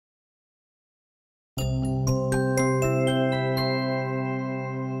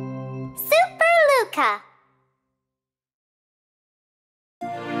Luca.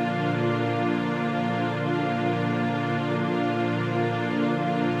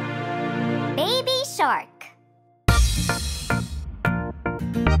 Baby shark.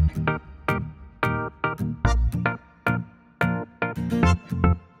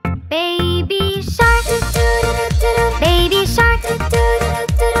 Baby shark, baby shark,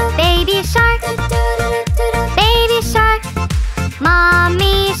 baby shark, baby shark,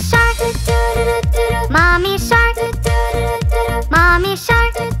 mommy shark, mommy shark, mommy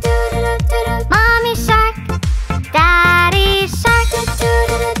shark, mommy shark, daddy shark,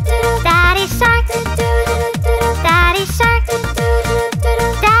 daddy shark, daddy shark,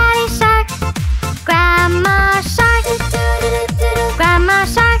 daddy shark, grandma shark, grandma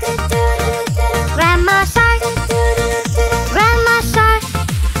shark, grandma shark, grandma shark,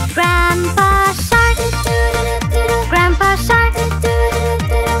 grandpa shark, grandpa shark,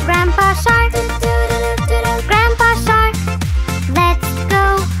 grandpa shark, grandpa shark. Let's go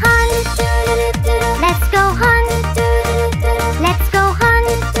hunt, let's go hunt, let's go hunt,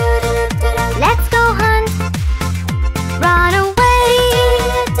 let's go hunt. Run away,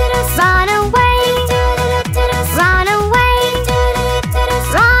 run away, run away,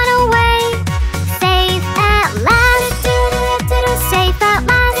 run away. Safe at last, safe at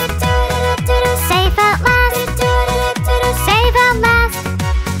last, safe at last, safe at last.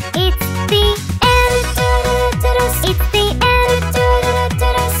 It's the end, it's the end, it's the end, it's the end,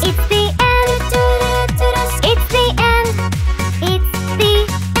 it's the end, it's the end, it's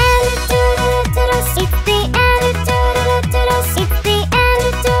the end,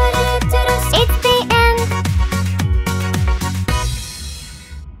 it's the end.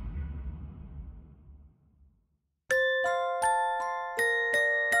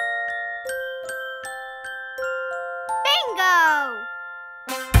 Bingo!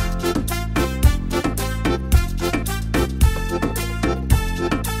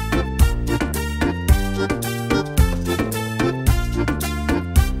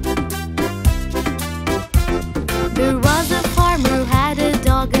 There was a farmer who had a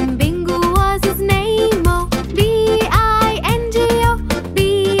dog, and Bingo was his name. Oh, B-I-N-G-O,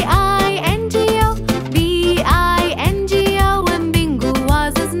 B-I-N-G-O, B-I-N-G-O, and Bingo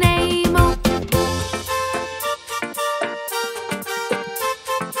was his name. Oh.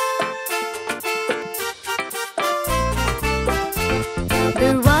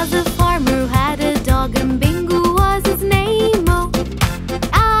 There was a farmer who had a dog, and Bingo was his name. Oh,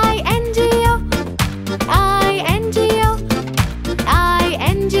 I-N-G-O, I-N-G-O,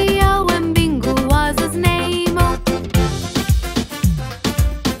 I-N-G-O, and Bingo was his name. Oh.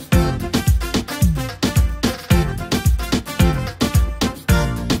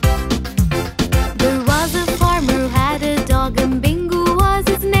 There was a farmer who had a dog, and Bingo was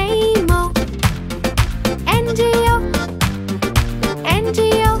his name. Oh, N-G-O,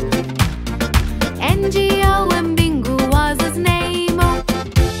 N-G-O, N-G-O, and Bingo was his name. Oh.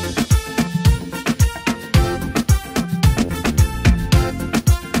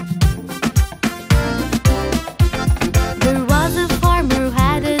 There was a farmer who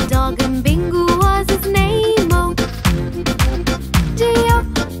had a dog, and Bingo was his name. Oh, G-O,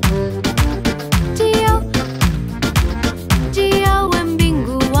 G-O, G-O, and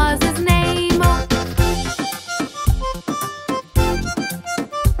Bingo was his name. Oh.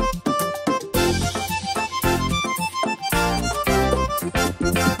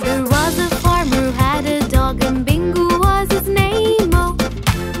 There was a farmer who had a dog, and Bingo was his name. Oh,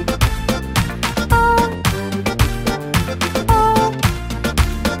 oh, oh,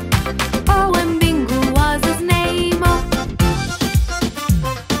 oh, and Bingo was his name. Oh.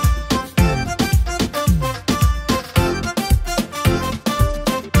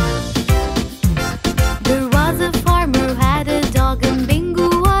 There was a farmer who had a dog, and Bingo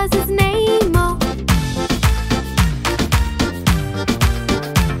was his name. Oh.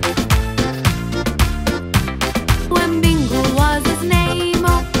 When Bingo was his name.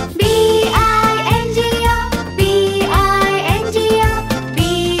 Oh. B-I-N-G-O, B-I-N-G-O,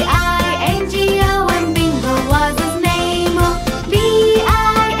 B-I-N-G-O, and Bingo was his name. Oh.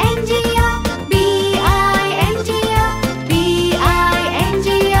 B-I-N-G-O, B-I-N-G-O,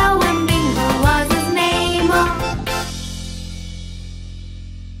 B-I-N-G-O, and Bingo was his name. Oh.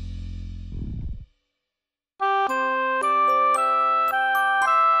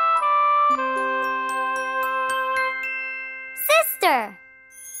 Sister.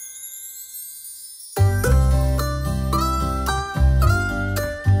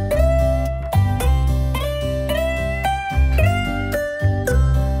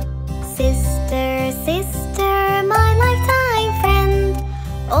 Sister, sister, my lifetime friend,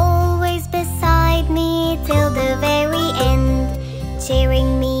 always beside me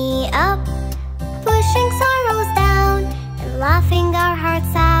our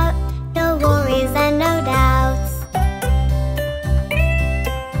hearts out, no worries and no doubts.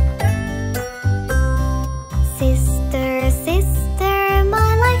 Sister, sister, my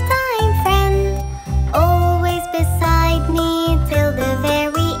lifetime friend, always beside me till the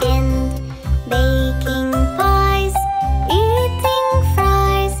very end. Baking pies, eating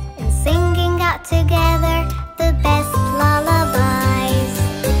fries, and singing out together the best lullabies.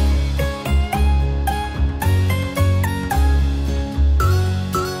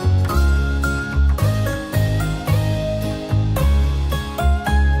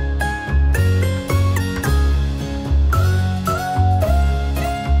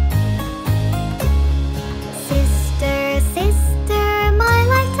 Sister, sister, my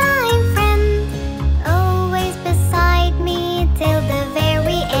lifetime friend, always beside me till the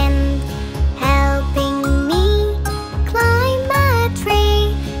very end, helping me climb a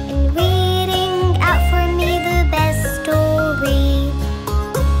tree and reading out for me the best story.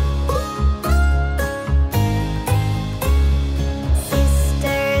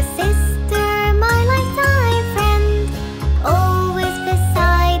 Sister, sister, my lifetime friend, always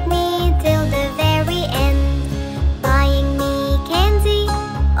beside me till the very end, buying me candy,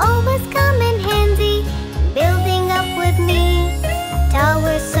 always come in handy, building up with me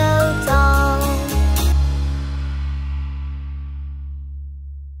towers so tall.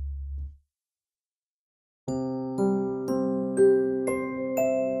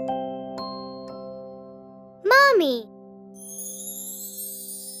 Mommy!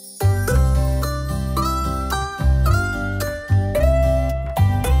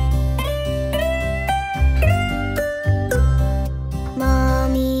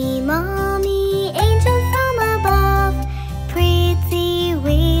 Mommy, mommy, angel from above, pretty,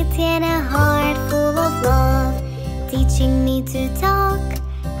 witty, and a heart full of love, teaching me to talk,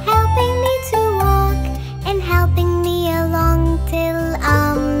 helping me to walk, and helping me along till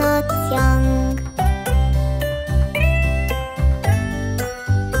I'm not young.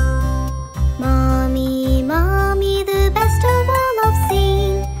 Mommy, mommy, the best of all I've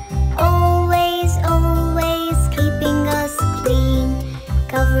seen, always, always keeping us clean,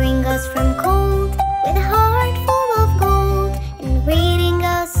 covering us from cold with a heart full of gold, and reading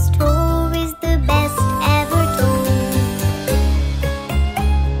us stories the best ever told.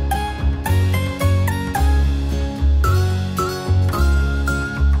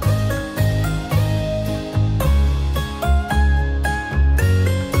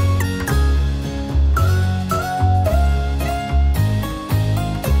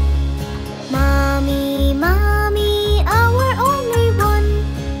 Mommy, mommy, our only one,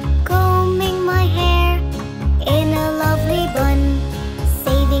 combing my hair in a lovely bun,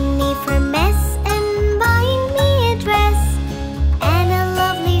 saving me from mess and buying me a dress and a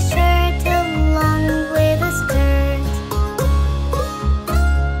lovely shirt along with a skirt.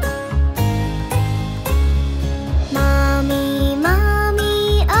 Mommy,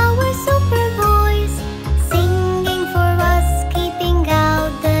 mommy, our super voice, singing for us, keeping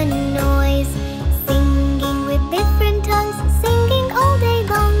out the noise, singing with different tongues, singing all day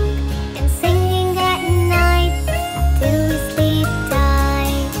long, and singing at night till we sleep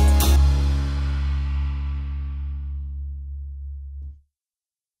tight.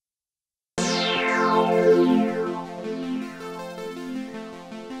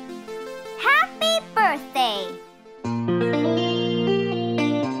 Happy birthday!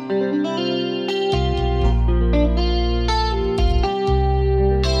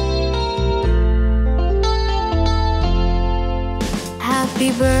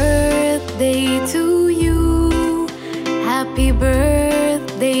 Happy birthday to you. Happy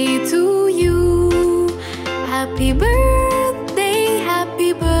birthday to you. Happy birthday,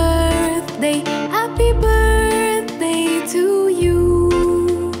 happy birthday, happy birthday to you.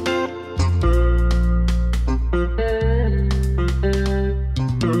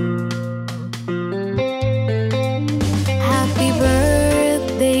 Happy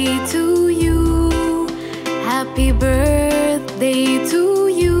birthday to you. Happy birthday to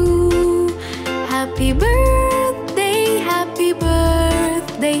you. Happy birthday, happy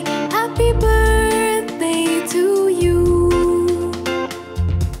birthday, happy birthday to you.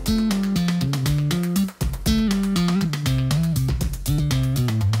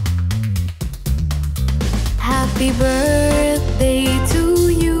 Happy birthday to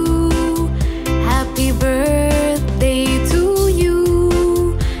you. Happy birthday to you.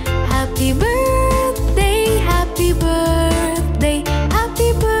 Happy birthday, happy birthday,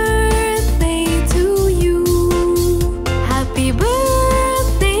 happy birthday to you. Happy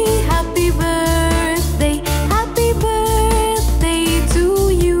birthday, happy birthday, happy birthday to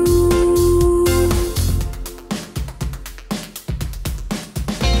you.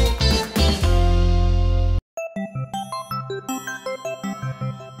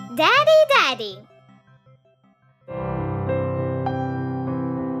 Daddy.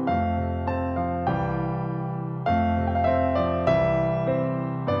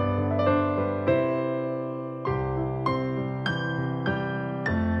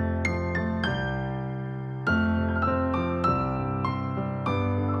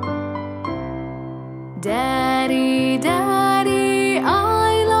 Daddy, Daddy,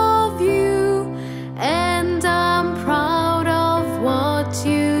 I love you, and I'm proud of what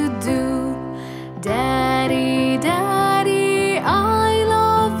you do. Daddy, Daddy, I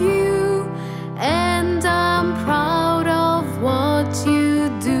love you, and I'm proud of what you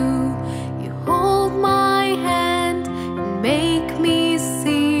do. You hold my hand and make me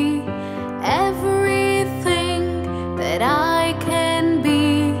see everything that I can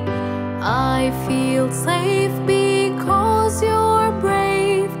be. I feel safe because you're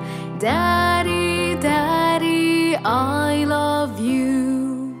brave. Daddy, Daddy, I love you.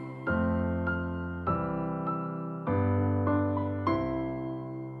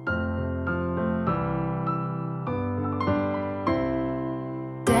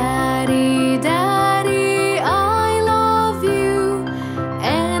 Daddy, Daddy, I love you,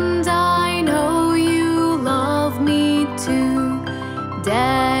 and I know you love me too.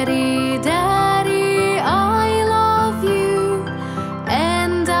 Daddy, Daddy, I love you,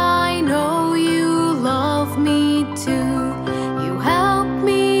 and I know you love me too. You help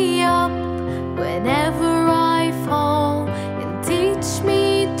me up whenever I fall, and teach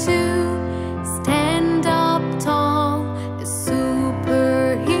me to stand up tall. A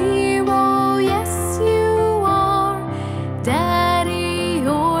superhero, yes you are. Daddy,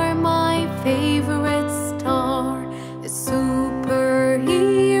 you're my favorite star. A superhero,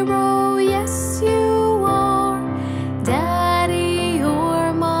 yes you are. Daddy,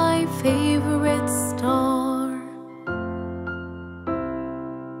 you're my favorite star.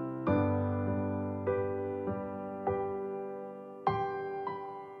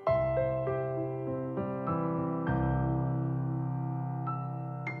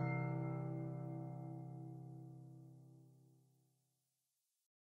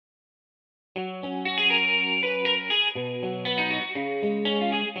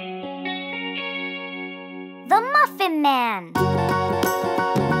 The Muffin Man.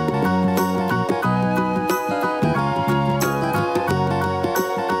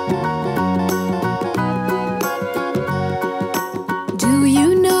 Do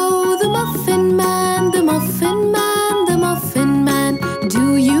you know the Muffin Man, the Muffin Man, the Muffin Man?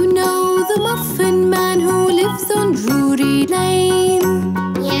 Do you know the Muffin Man who lives on Drury Lane?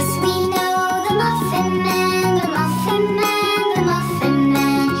 Yes, we know the Muffin Man, the Muffin Man, the Muffin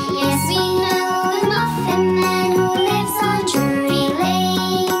Man. Yes, we know the Muffin Man who lives on Drury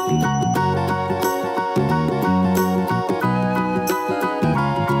Lane.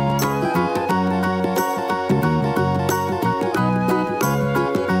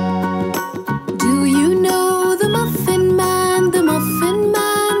 Do you know the Muffin Man, the Muffin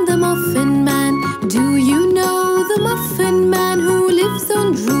Man, the Muffin Man? Do you know the Muffin Man who lives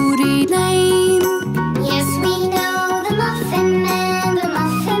on Drury Lane? Yes, we know the Muffin Man, the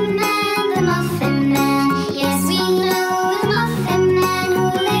Muffin Man, the Muffin Man. Yes, we know the Muffin Man who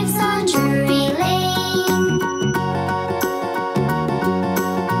lives on Drury Lane.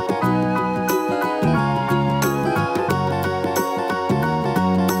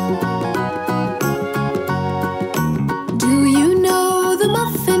 Do you know the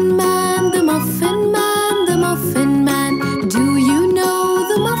Muffin Man, the Muffin Man, the Muffin Man? Do you know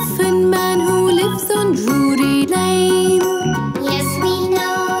the Muffin Man who lives on Drury Lane? Yes, we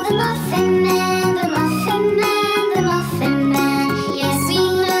know the Muffin Man, the Muffin Man, the Muffin Man. Yes, we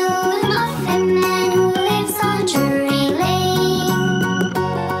know the Muffin Man who lives on Drury Lane.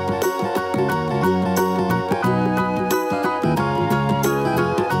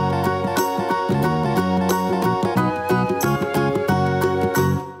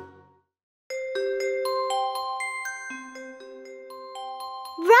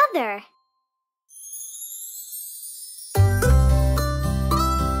 Brother.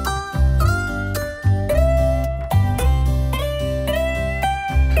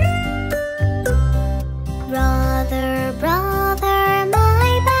 Brother, brother, my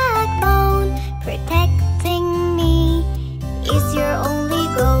backbone, protecting me is your only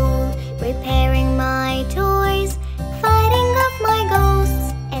goal. Repairing my toys, fighting off my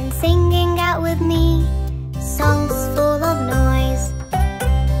ghosts, and singing out with me songs full of noise.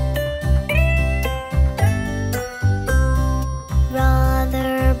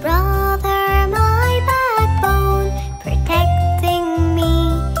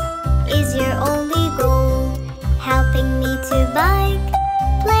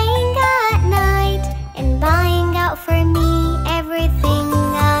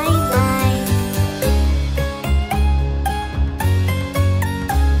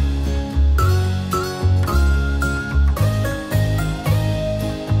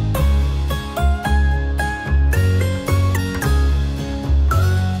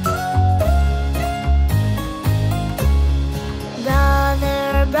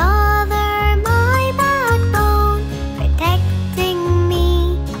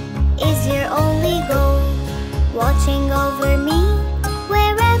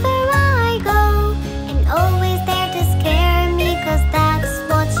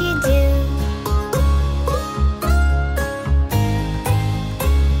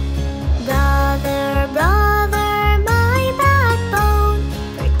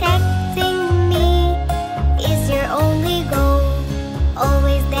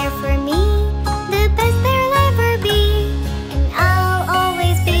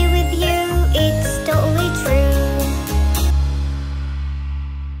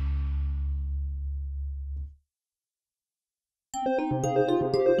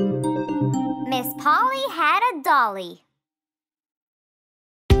 Miss Polly had a dolly.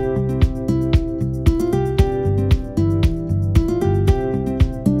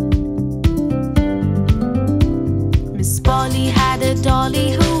 Miss Polly had a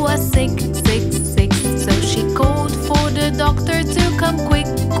dolly who was sick, sick, sick. So she called for the doctor to come quick,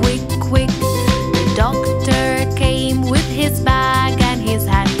 quick, quick. The doctor came with his bag and his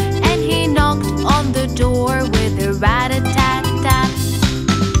hat, and he knocked on the door with a rat-a-tat-tat.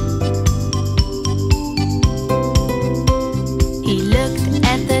 He looked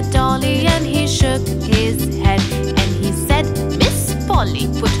at the dolly and he shook his head, and he said, "Miss Polly,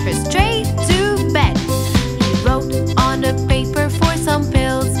 put her straight to bed." He wrote on a paper for some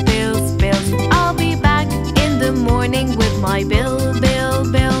pills, pills, pills. "I'll be back in the morning with my bill, bill,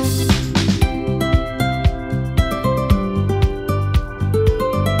 bill."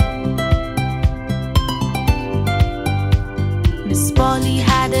 Miss Polly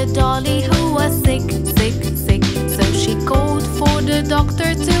had a dolly who was sick, sick, sick. So she called for the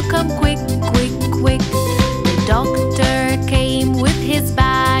doctor to come quick, quick, quick. The doctor came with his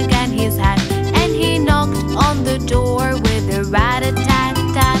bag and his hat, and he knocked on the door with a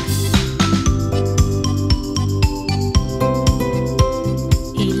rat-a-tat-tat.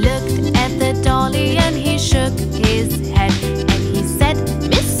 He looked at the dolly and he shook his head, and he said,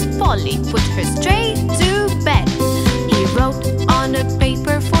 "Miss Polly, put her straight to bed." He wrote on a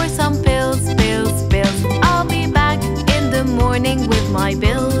paper for some pills, pills, pills. "I'll be back in the morning with my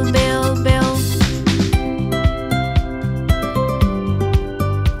bill, bill, bill."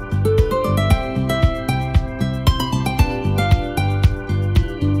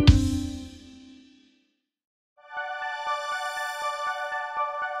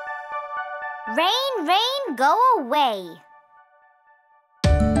 Rain, rain, go away.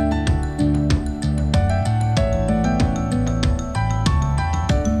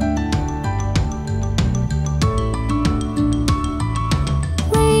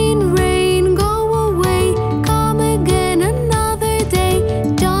 Rain, rain, go away. Come again another day.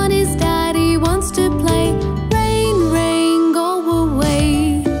 Johnny's daddy wants to play. Rain, rain, go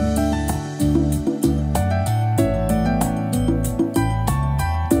away.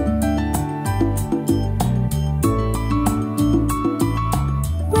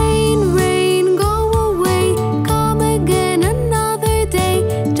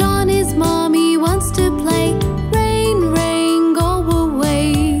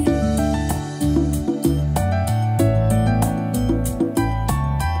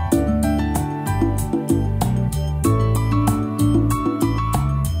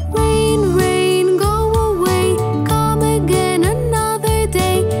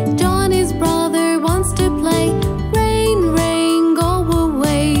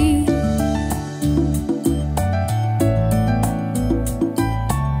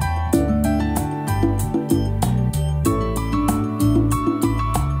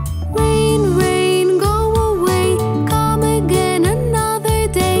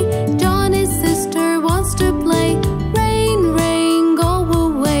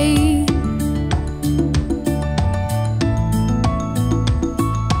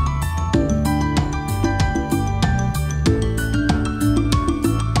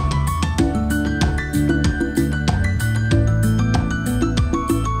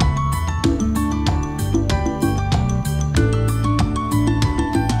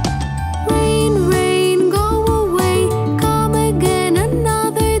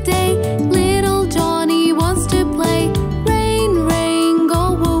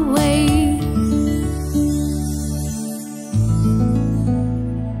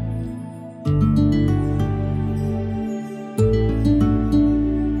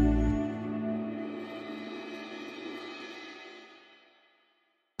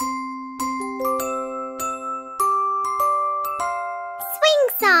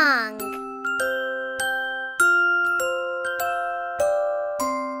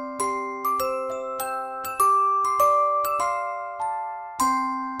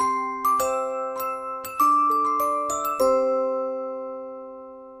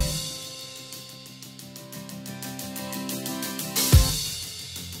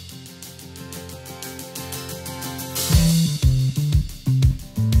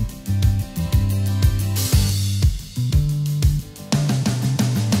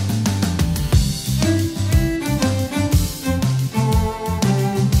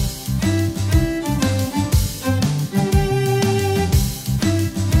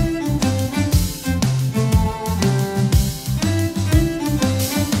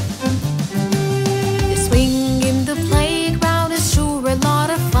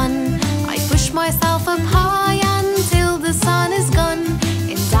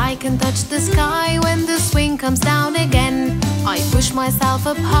 can touch the sky when the swing comes down again. I push myself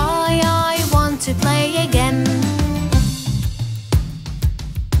up high, I want to play again.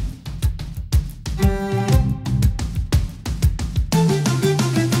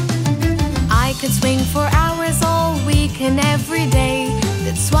 I could swing for hours all week and every day.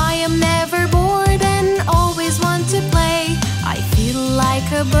 That's why I'm never bored and always want to play. I feel like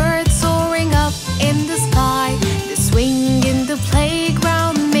a bird soaring up in the sky. The swing in the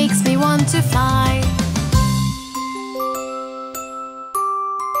playground makes me want to fly.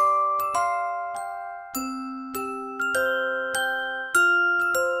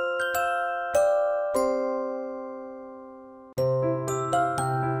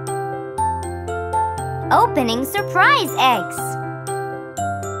 Opening surprise eggs.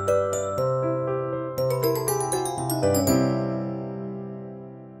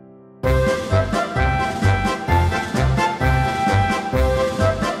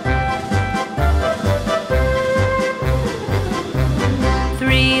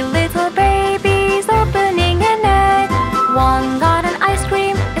 Three little babies opening an egg. One got an ice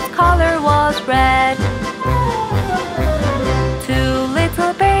cream, its color was red. Two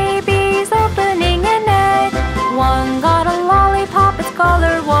little babies opening an egg. One got a lollipop, its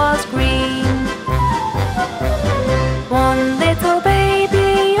color was green. One little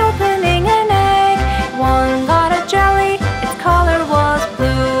baby opening an egg. One got a jelly, its color was blue.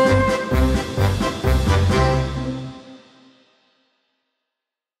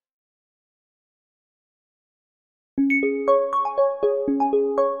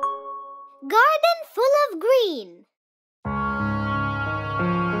 Garden full of green.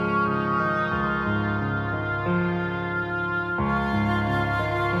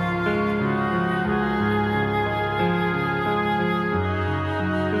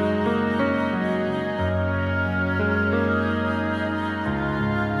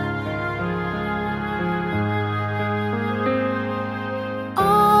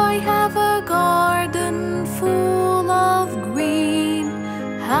 I have a garden full of green.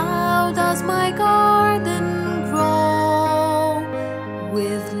 How does my garden grow?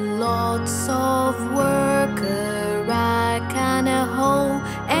 With lots of work, a rack and a hoe,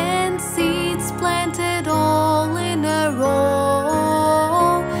 and seeds planted all in a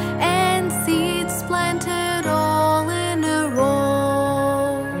row. And seeds planted all in a row.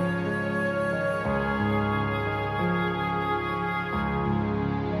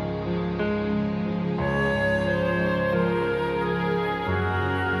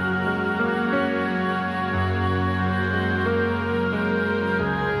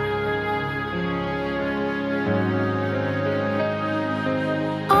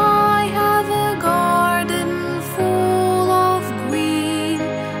 I have a garden full of green.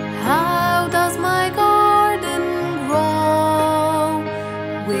 How does my garden grow?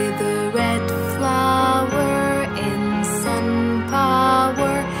 With a red flower in sun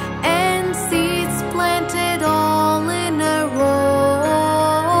power, and seeds planted all in a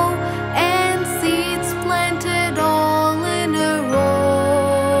row. And seeds planted all in a row.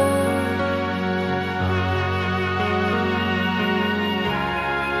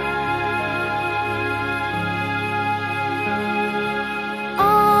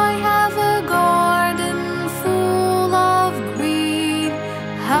 I have a garden full of green.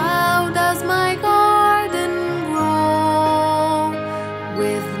 How does my garden grow?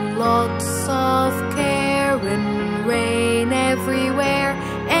 With lots of care and rain everywhere,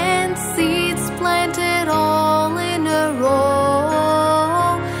 and seeds planted all in a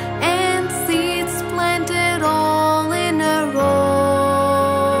row. And seeds planted all in a row.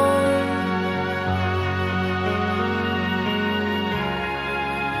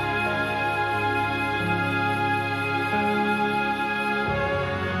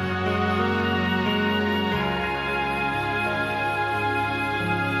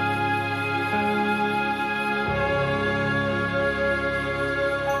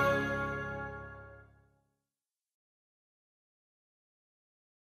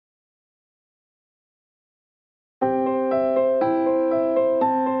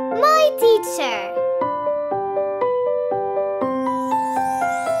 My teacher.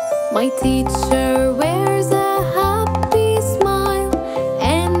 My teacher wears a happy smile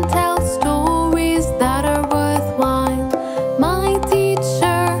and tells stories that are worthwhile. My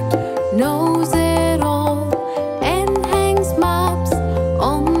teacher knows it all and hangs maps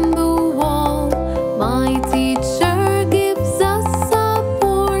on the wall. My teacher gives us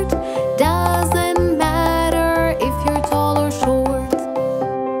support. Doesn't matter if you're tall or short.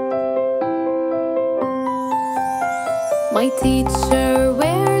 My teacher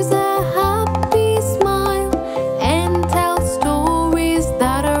wears a happy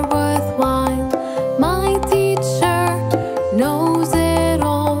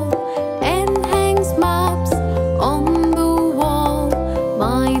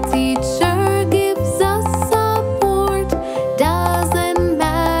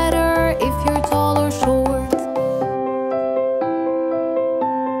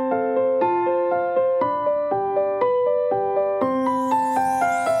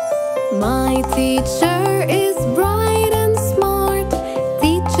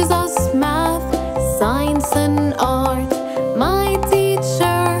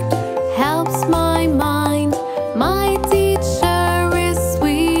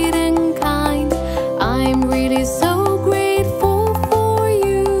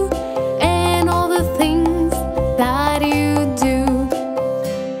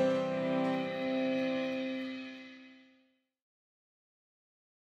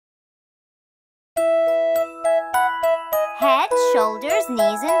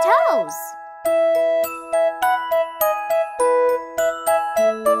knees and toes.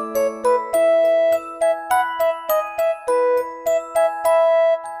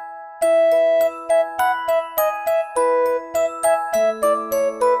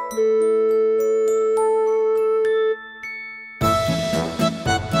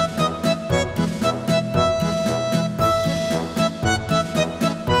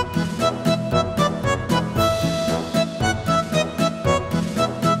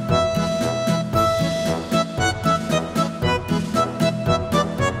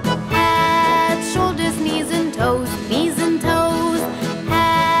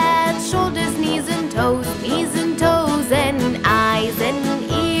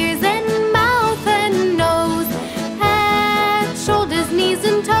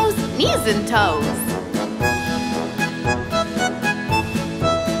 And toes.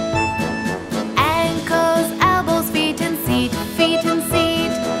 Ankles, elbows, feet and seat, feet and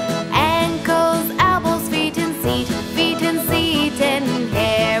seat. Ankles, elbows, feet and seat, feet and seat. And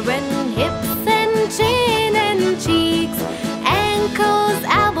hair and hips and chin and cheeks. Ankles,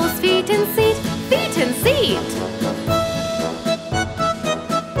 elbows, feet and seat, feet and seat.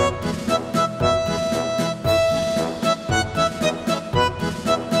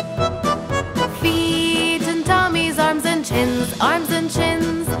 Arms and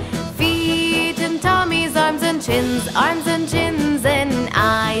chins, feet and tummies, arms and chins, arms and chins, and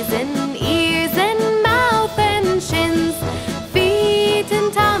eyes and ears and mouth and shins, feet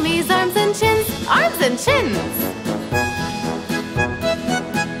and tummies, arms and chins, arms and chins.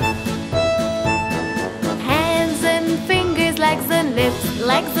 Hands and fingers, legs and lips,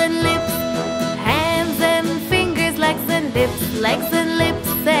 legs and lips. Hands and fingers, legs and lips, legs and lips,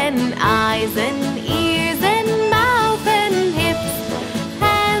 and eyes and ears and mouth and hips.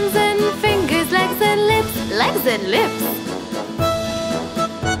 Hands and fingers, legs and lips, legs and lips.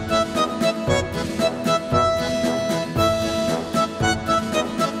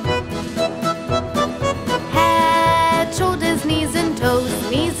 Head, shoulders, knees and toes,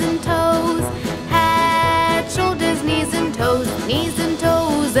 knees and toes. Head, shoulders, knees and toes, knees and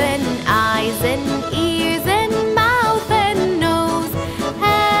toes, and eyes and ears and mouth and nose.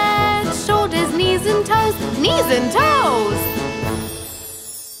 Head, shoulders, knees and toes, knees and toes.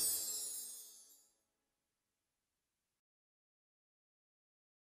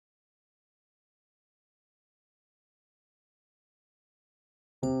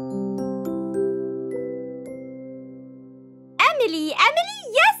 Emily,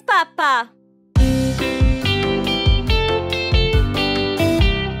 yes, Papa.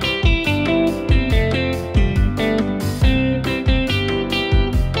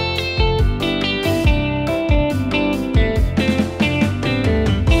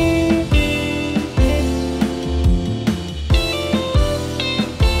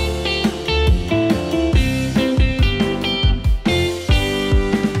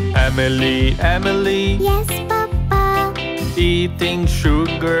 Emily, Yes, Papa. eating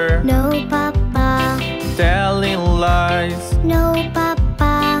sugar, No, Papa. telling lies. No,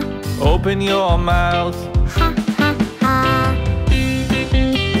 Papa. Open your mouth. Ha, ha, ha.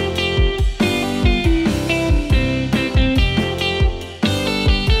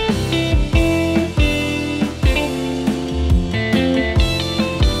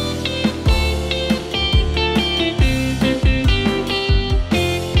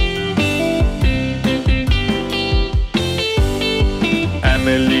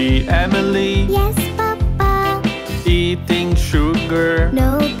 Emily, Yes, Papa. eating sugar,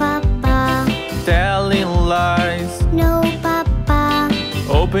 No, Papa. telling lies. No, Papa.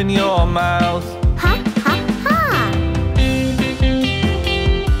 Open your mouth. Ha, ha, ha.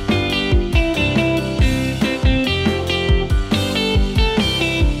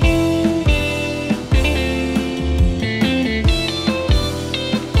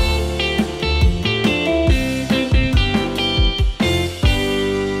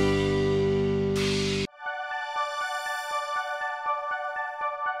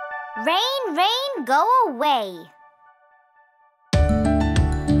 Rain, rain, go away.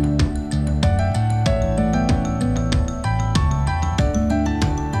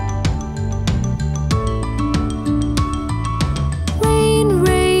 Rain,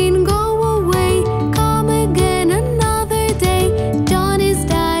 rain, go away. Come again another day. Johnny's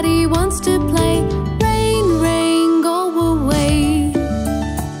daddy wants to play. Rain, rain, go away.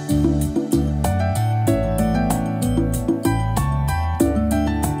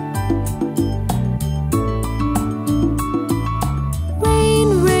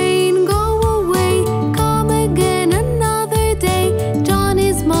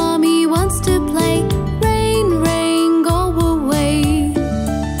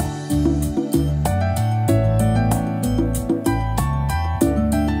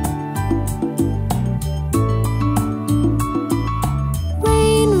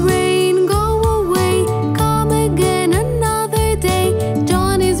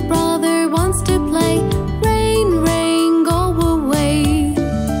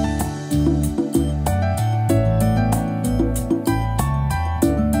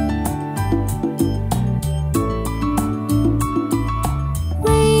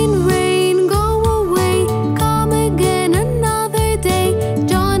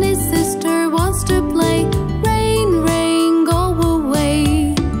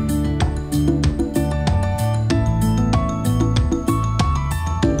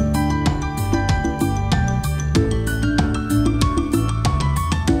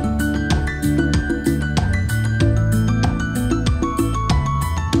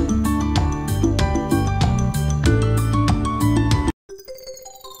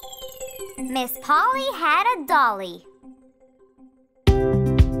 Miss Polly had a dolly.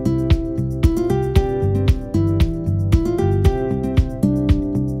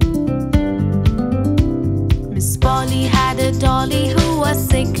 Miss Polly had a dolly who was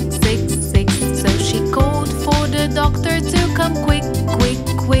sick, sick, sick. So she called for the doctor to come quick, quick,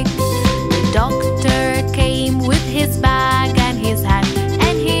 quick. The doctor came with his bag and his hat,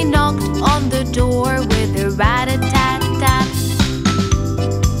 and he knocked on the door with a rat-a-tat-tat.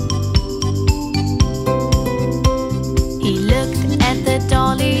 He looked at the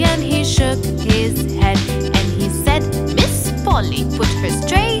dolly and he shook his head, and he said, "Miss Polly, put her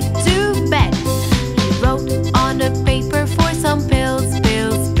straight to bed." He wrote on a paper for some pills,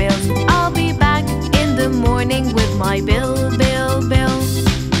 pills, pills. "I'll be back in the morning with my bill, bill, bill."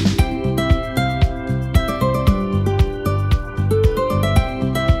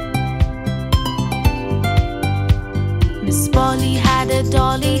 Miss Polly had a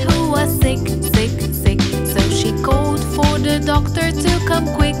dolly who was sick, sick, sick. So she called for the doctor to come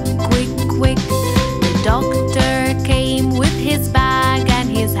quick, quick, quick. The doctor came with his bag and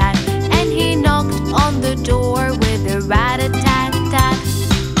his hat, and he knocked on the door with a rat-a-tat-tat.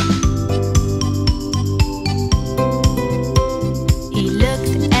 He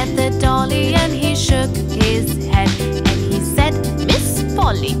looked at the dolly and he shook his head, and he said, "Miss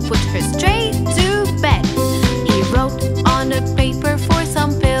Polly, put her straight to bed." He wrote on a paper for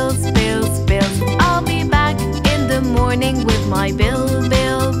some pills, pills, pills. "I'll be back in the morning with my bill,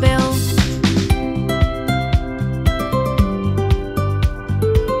 bill, bill."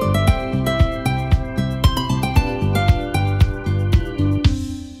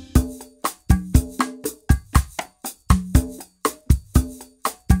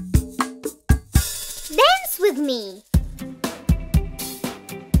 Dance with me.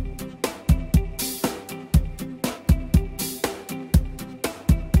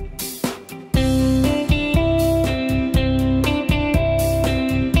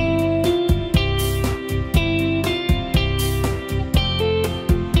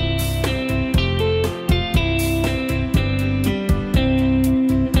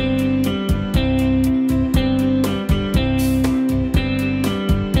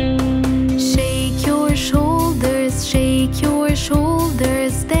 Shake your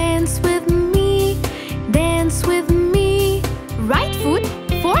shoulders, dance with me, dance with me. Right foot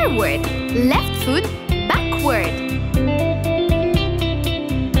forward, left foot backward.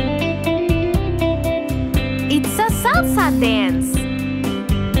 It's a salsa dance.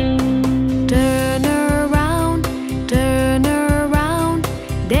 Turn around,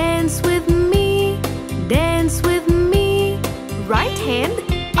 dance with me, dance with me. Right hand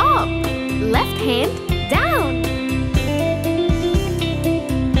up, left hand down.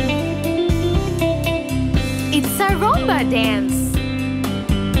 It's a rumba dance.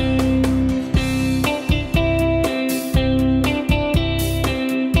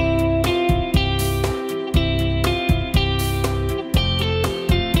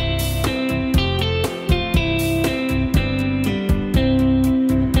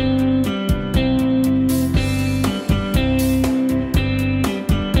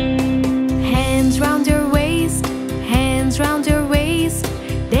 Hands round your waist, hands round your waist.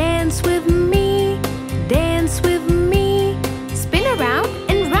 Dance with me, dance with me. Spin around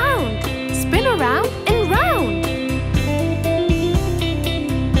and round, spin around and round.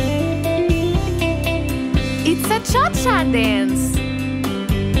 It's a cha-cha dance.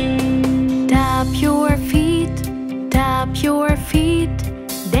 Tap your feet, tap your feet.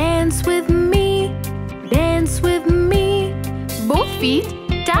 Dance with me, dance with me. Both feet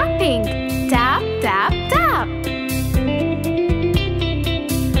tapping, tap, tap, tap.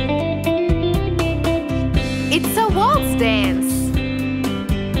 It's a waltz dance.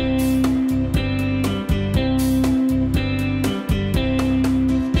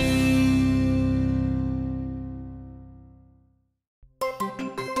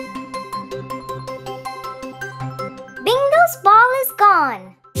 Bingo's ball is gone.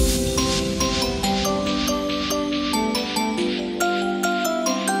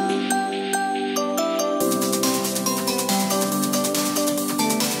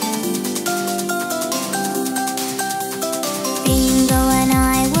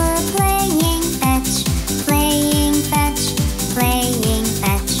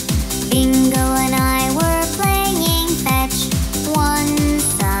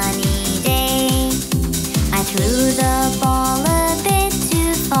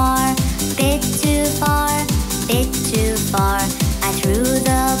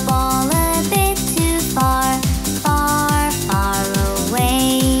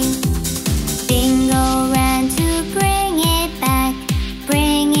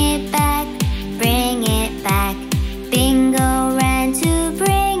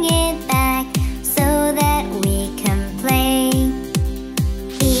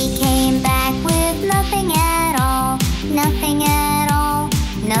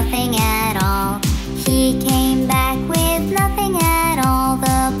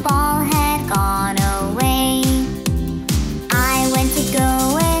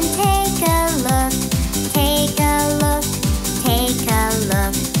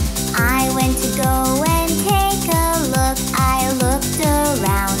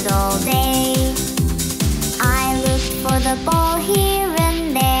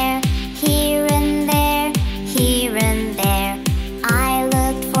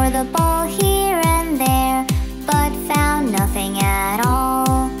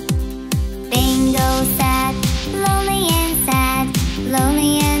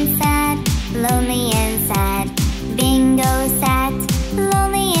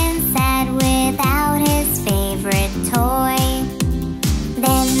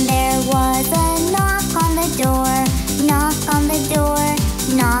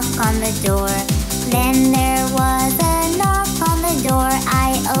 the door. Then there was a knock on the door.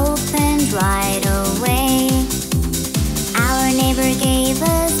 I opened right away. Our neighbor gave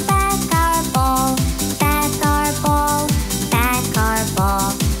us back our ball, back our ball, back our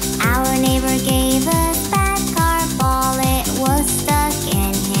ball. Our neighbor gave us back our ball. It was stuck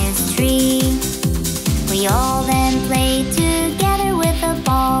in his tree. We all then played together with the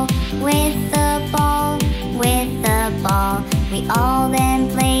ball, with the ball, with the ball. We all then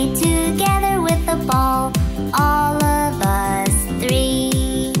played together with the ball, all of us three.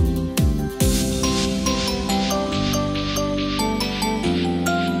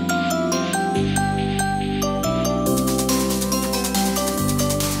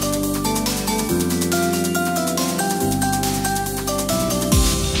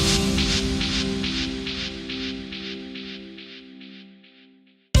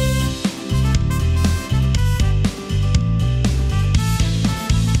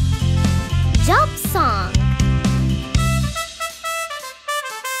 Job song.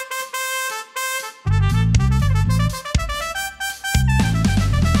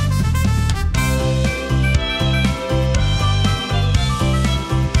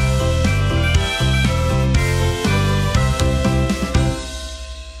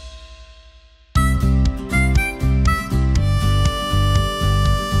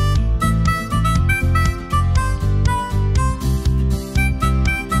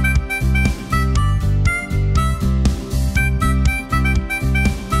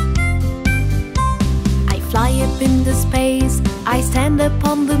 In the space, I stand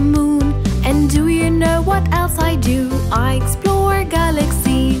upon the moon. And do you know what else I do? I explore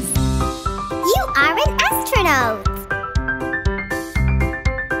galaxies. You are an astronaut.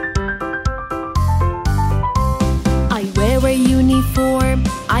 I wear a uniform,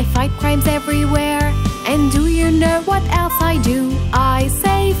 I fight crimes everywhere. And do you know what else I do? I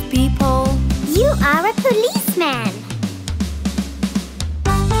save people. You are a policeman.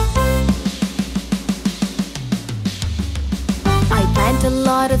 A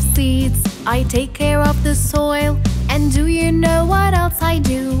lot of seeds, I take care of the soil. And do you know what else I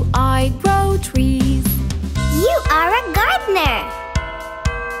do? I grow trees. You are a gardener.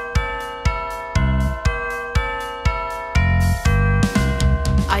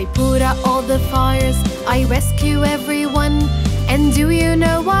 I put out all the fires, I rescue everyone. And do you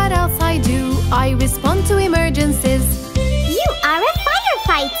know what else I do? I respond to emergencies. You are a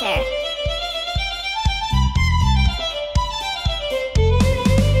firefighter.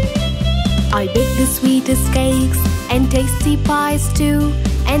 I bake the sweetest cakes and tasty pies too.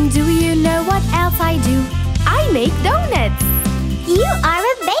 And do you know what else I do? I make donuts. You are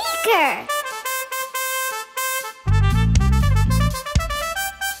a baker.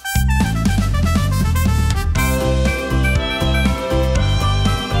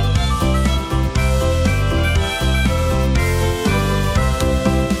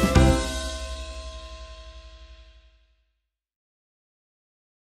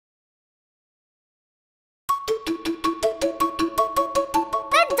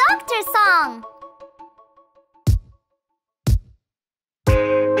 Song.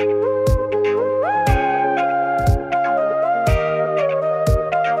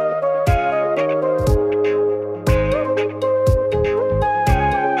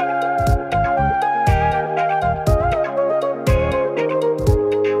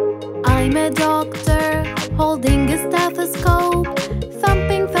 I'm a doctor holding a stethoscope,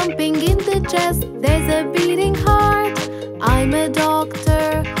 thumping, thumping in the chest. There's a beating heart. I'm a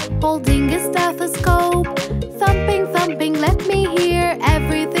doctor holding a stethoscope, thumping, thumping, let me hear,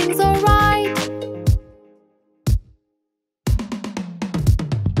 everything's alright.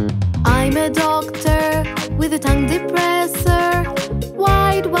 I'm a doctor with a tongue depressor,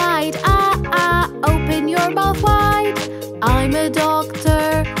 wide, wide, ah, ah, open your mouth wide. I'm a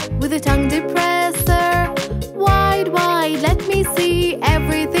doctor with a tongue depressor, wide, wide, let me see,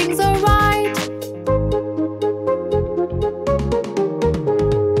 everything's alright.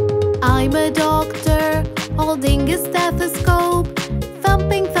 I'm a doctor holding a stethoscope,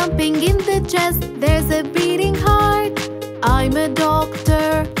 thumping, thumping in the chest, there's a beating heart. I'm a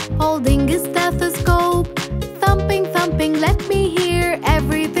doctor holding a stethoscope, thumping, thumping, let me hear,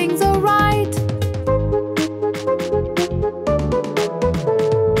 everything's alright.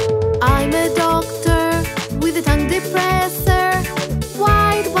 I'm a doctor with a tongue depressor,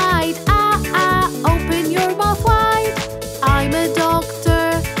 wide, wide, ah, ah, open your mouth wide. I'm a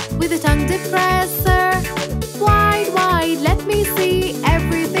doctor with a tongue depressor, wide, wide, let me see,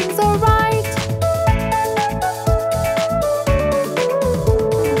 everything's alright.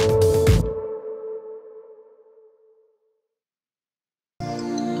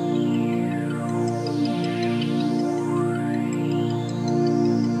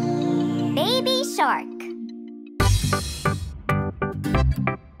 shark.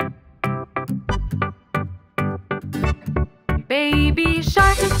 Baby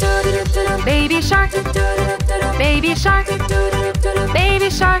shark, baby shark, baby shark, baby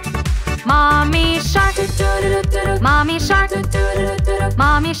shark. Mommy shark, mommy shark,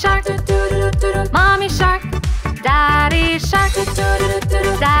 mommy shark, mommy shark. Daddy shark,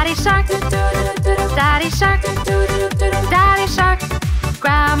 daddy shark, daddy shark, daddy shark.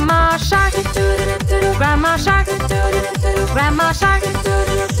 Grandma shark, grandma shark, grandma shark,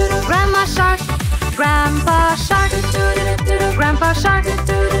 grandma shark. Grandpa shark, grandpa shark,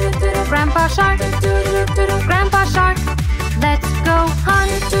 grandpa shark, grandpa shark. Let's go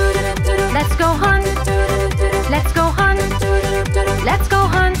hunt, let's go hunt, let's go hunt, let's go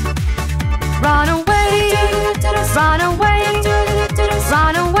hunt. Run away, run away,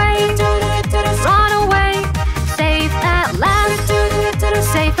 run away, run away. Safe at last,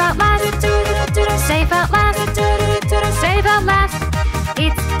 safe at last, safe at last, safe at last.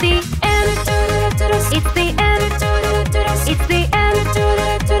 It's the end, it's the end, it's the end,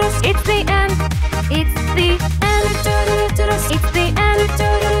 it's the end, it's the end, it's the end,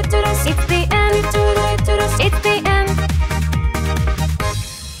 it's the end, it's the end.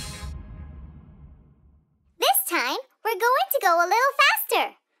 This time, we're going to go a little faster.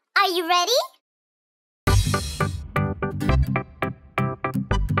 Are you ready?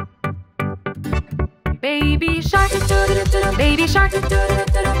 Baby shark, baby shark,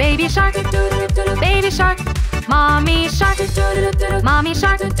 baby shark, baby shark. Mommy shark, mommy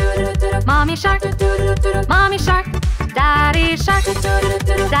shark, mommy shark, mommy shark. Daddy shark,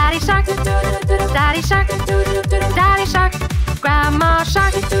 daddy shark, daddy shark, daddy shark. Grandma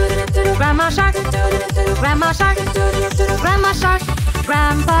shark, grandma shark, grandma shark, grandma shark.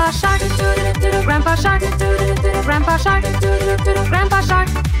 Grandpa shark, grandpa shark, grandpa shark, grandpa shark.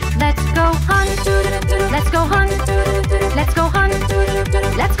 Let's go hunt, let's go hunt, let's go hunt,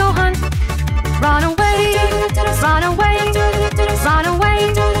 let's go hunt. Run away, run away, run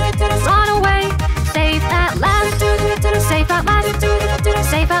away, run away. Safe at last, safe at last,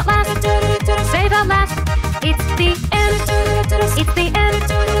 safe at last, safe at last. It's the end, it's the end,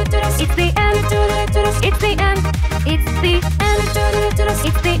 it's the end, it's the end, it's the end,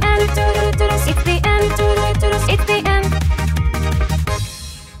 it's the end, it's the end, it's the end.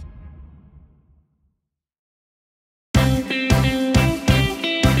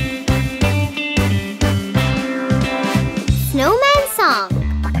 Snowman song.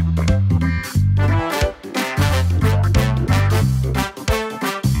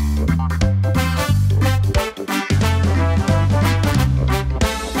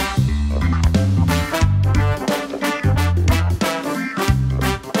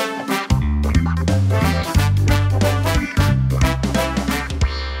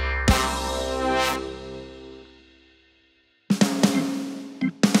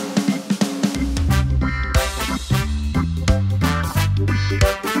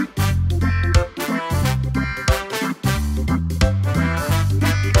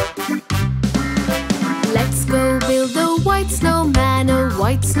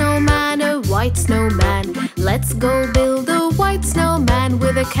 White snowman. Let's go build a white snowman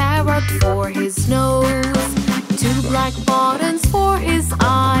with a carrot for his nose, 2 black buttons for his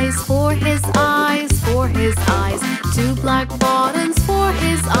eyes, for his eyes, for his eyes, 2 black buttons for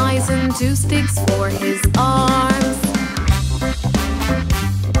his eyes, and 2 sticks for his arms.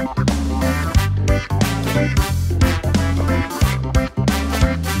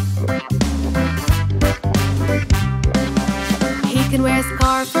 He can wear a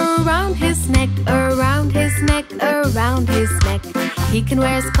scarf around his neck, around his neck, around his neck. He can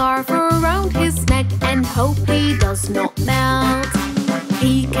wear a scarf around his neck and hope he does not melt.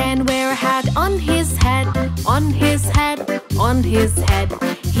 He can wear a hat on his head, on his head, on his head.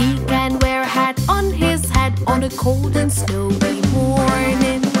 He can wear a hat on his head on a cold and snowy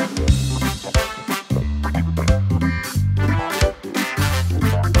morning.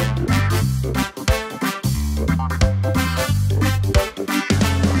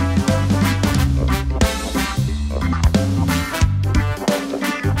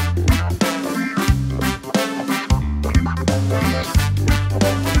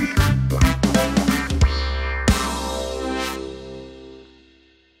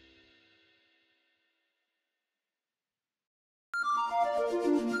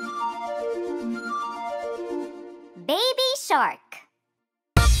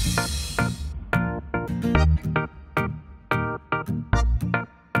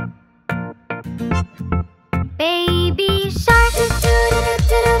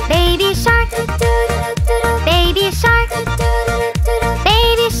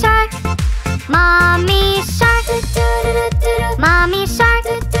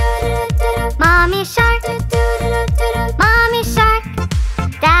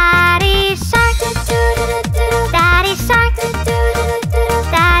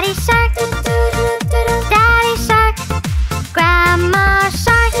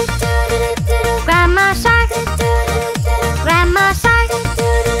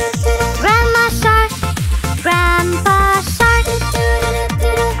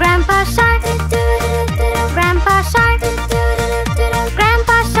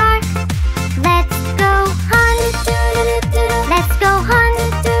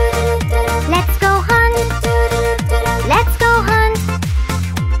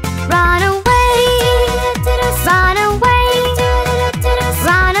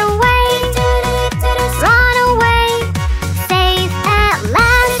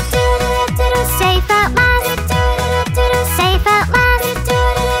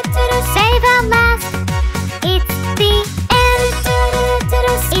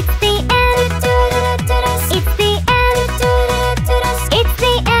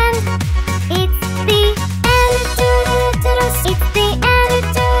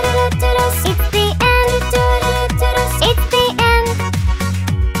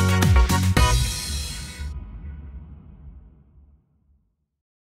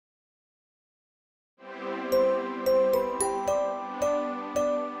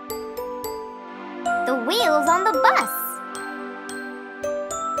 The wheels on the bus.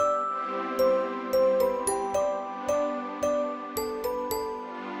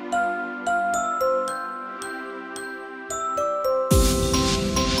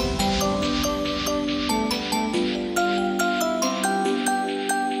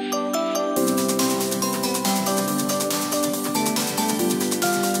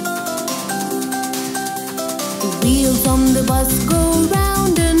 Wheels on the bus go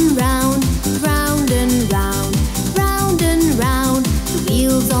round and round, round and round, round and round. The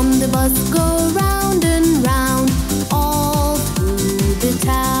wheels on the bus go round and round, all through the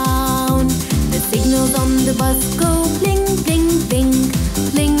town. The signals on the bus go bling, bling, bling,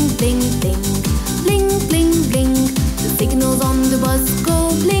 bling, bling, bling, bling, bling, bling. The signals on the bus go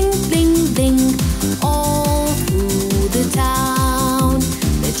bling, bling, bling, all through the town.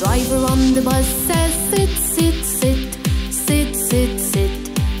 The driver on the bus says sit, sit, sit, sit, sit, sit,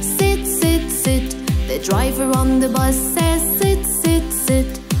 sit, sit, sit. The driver on the bus says sit, sit,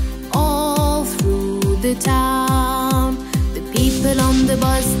 sit, all through the town. The people on the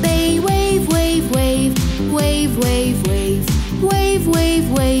bus, they wave, wave, wave, wave, wave, wave, wave,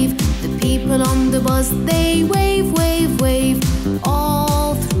 wave, wave. The people on the bus, they wave, wave, wave,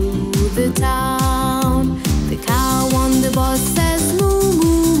 all through the town. The cow on the bus says moo,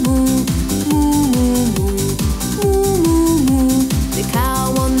 moo, moo, moo, moo, moo, moo, moo, moo. The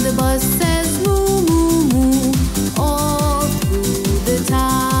cow on the bus says moo, moo, moo, all through the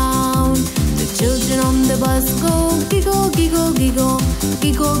town. The children on the bus go giggle, giggle, giggle,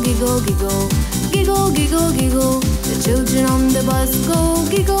 giggle, giggle, giggle, giggle, giggle, giggle. The children on the bus go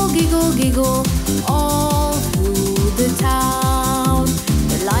giggle, giggle, giggle, all through the town.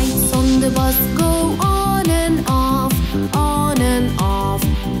 The lights on the bus go on and off, on and off,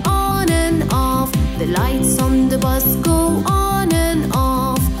 on and off. The lights on the bus go on and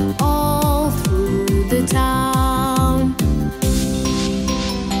off, all through the town.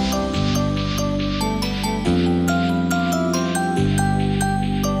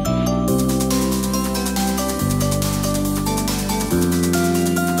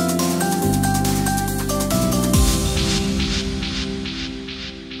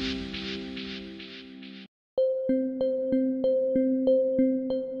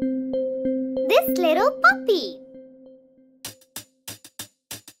 This little puppy.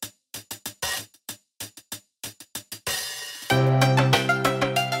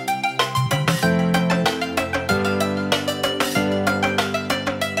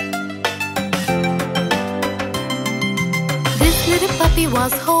 This little puppy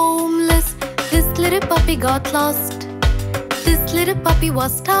was homeless. This little puppy got lost. This little puppy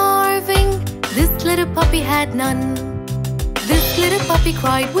was starving. This little puppy had none. This little puppy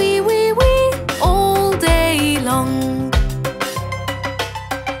cried wee, wee, wee all day long.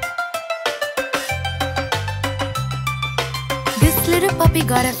 This little puppy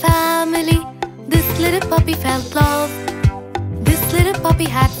got a family. This little puppy felt love. This little puppy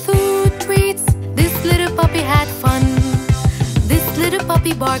had food treats. This little puppy had fun. This little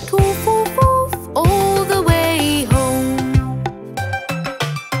puppy barked woof, woof, woof all the way home.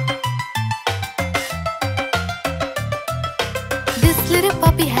 This little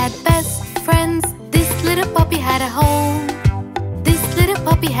puppy had best friends. This little puppy had a home. This little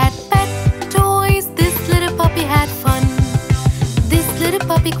puppy had pet toys. This little puppy had fun. This little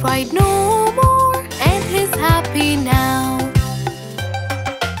puppy cried no more and is happy now.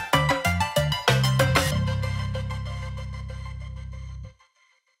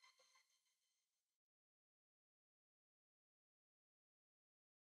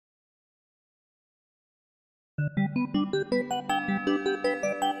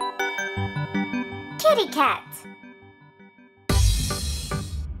 Kitty cat.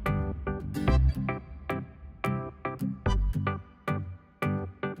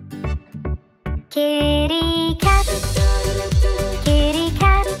 Kitty cat. Kitty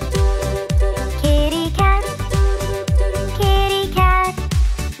cat. Kitty cat. Kitty cat.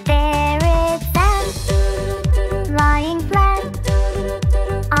 There it sat, lying flat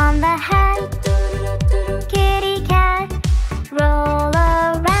on the hat. Kitty cat. Roll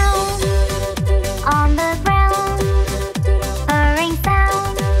around on the ground, purring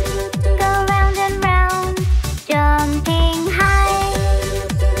sound, go round and round, jumping high,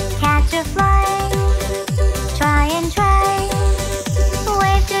 catch a fly,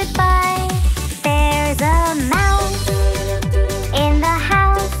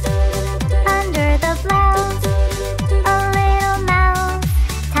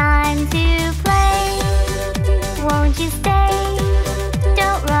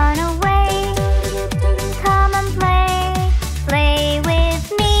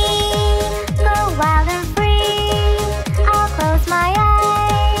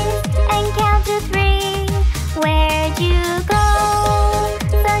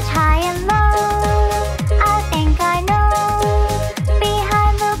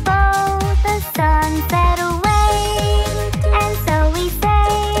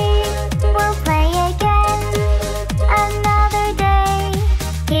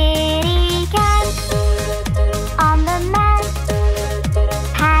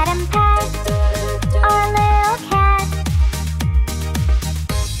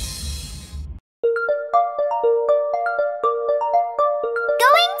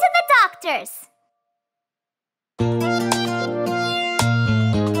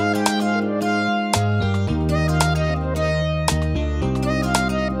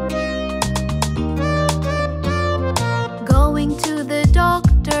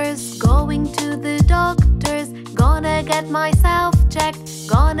 checked.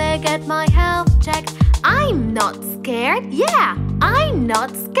 Gonna get my health checked. I'm not scared. Yeah, I'm not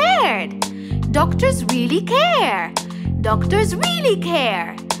scared. Doctors really care. Doctors really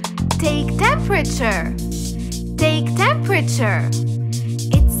care. Take temperature. Take temperature.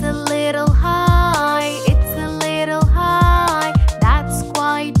 It's a little high. It's a little high. That's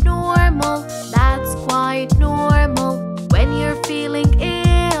quite normal. That's quite normal. When you're feeling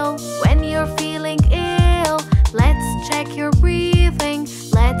ill, when you're feeling ill, let's check your breathing.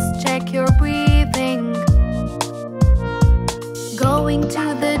 Let's check your breathing. Going to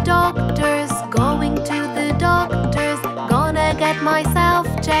the doctors, going to the doctors. Gonna get myself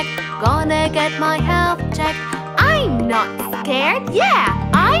checked, gonna get my health checked. I'm not scared, yeah,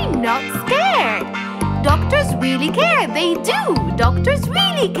 I'm not scared. Doctors really care, they do, doctors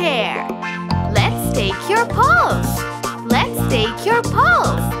really care. Let's take your pulse, let's take your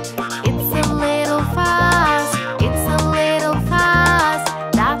pulse. It's a little fast, it's a little fast.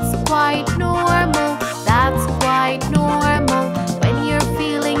 That's quite normal, that's quite normal. When you're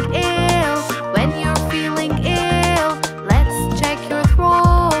feeling ill, when you're feeling ill, let's check your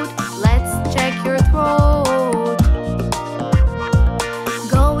throat, let's check your throat.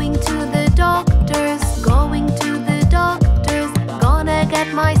 Going to the doctors, going to the doctors. Gonna get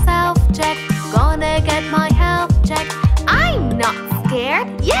myself checked, gonna get my health checked. I'm not scared,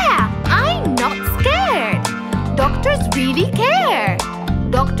 yeah, I'm not scared. Doctors really care,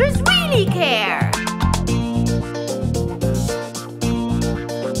 doctors really care.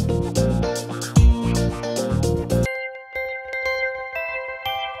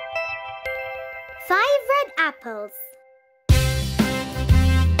 Five red apples.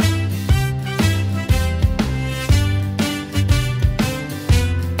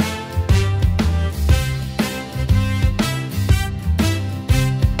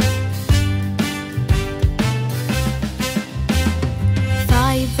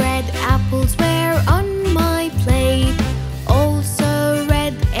 Five red apples were on my plate, also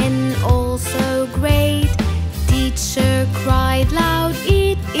red and also great. Teacher cried loud,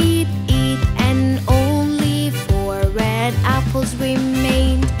 eat, eat, eat, and only 4 red apples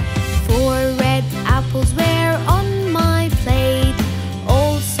remained. 4 red apples were on my plate,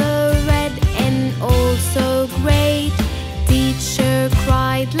 also red and also great. Teacher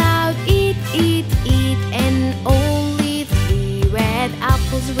cried loud, eat, eat, eat, and only 3 red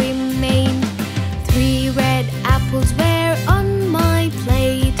apples remained. 3 red apples were on my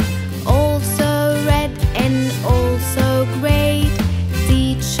plate, also red and also great.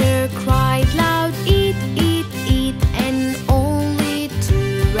 Teacher cried loud, eat, eat, eat, and only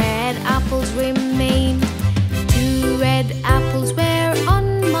 2 red apples remained. 2 red apples were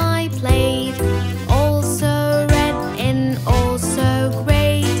on my plate, also red and also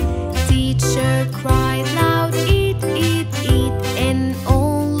great. Teacher cried loud, eat, eat, eat, and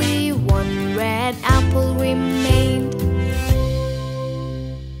only 1 red apple remained.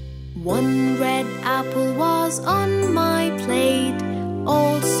 1 red apple was on my plate,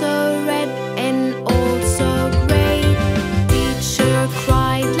 also red and also great. Teacher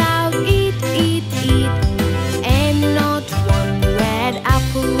cried loud, eat, eat, eat, and not 1 red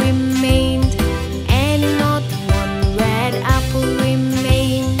apple remained, and not 1 red apple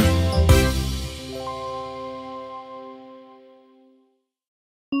remained.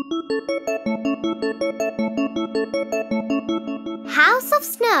 House of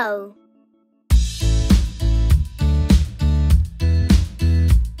Snow.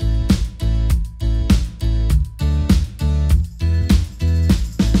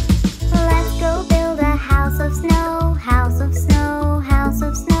 Let's go build a house of snow, house of snow, house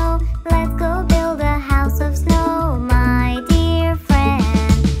of snow. Let's go build a house of snow, my dear friend.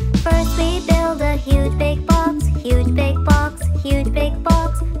 First we build a huge big box, huge big box, huge big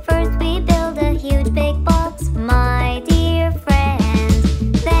box. First we build a huge big box, my dear friend.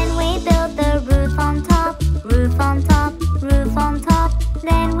 Then we build the roof on top, roof on top, roof on top.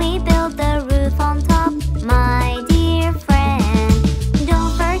 Then we build the roof on top, my dear friend.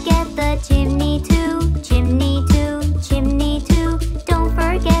 Don't forget the chimney too, chimney too, chimney too. Don't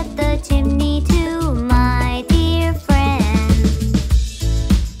forget the chimney too, my dear friend.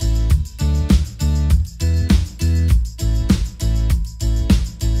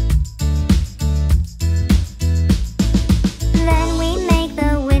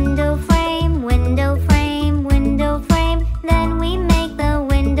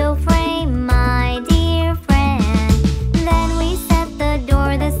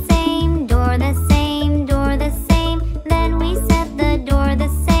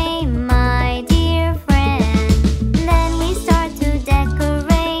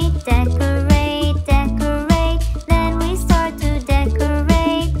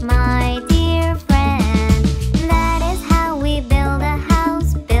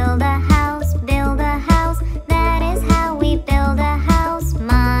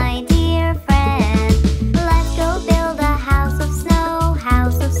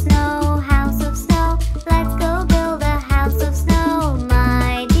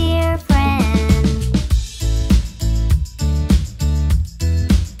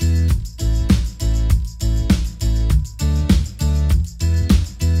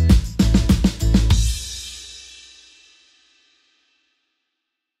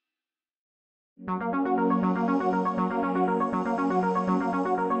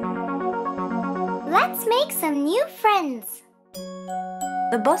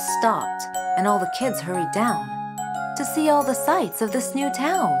 The bus stopped, and all the kids hurried down to see all the sights of this new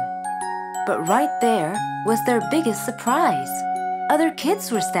town. But right there was their biggest surprise. Other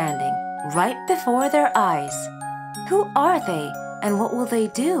kids were standing right before their eyes. Who are they, and what will they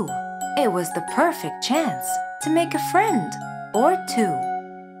do? It was the perfect chance to make a friend or two.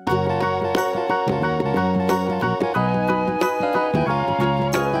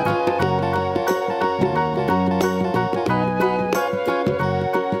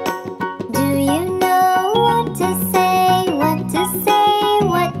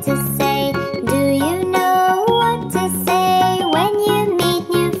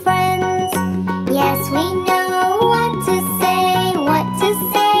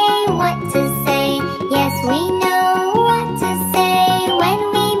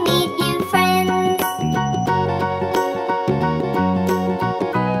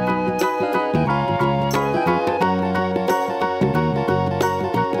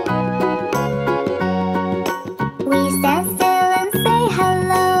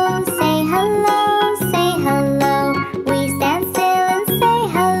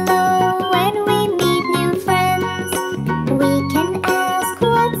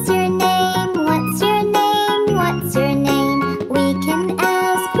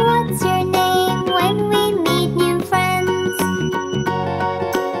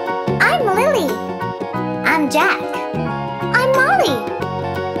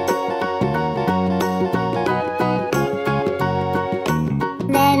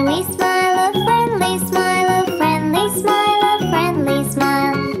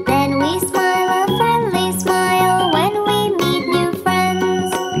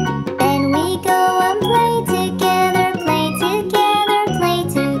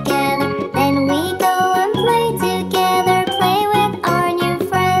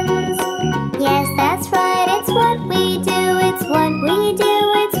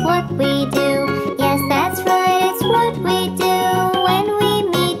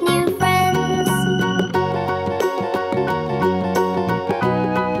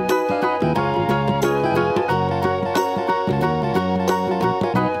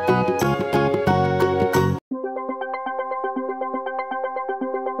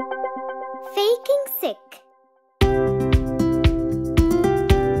 Faking sick.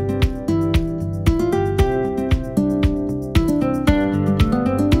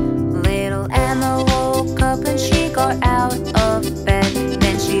 Little Emma woke up and she got out of bed.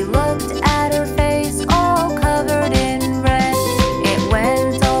 Then she looked at her face all covered in red. It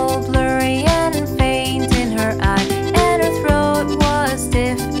went all blurry and faint in her eye, and her throat was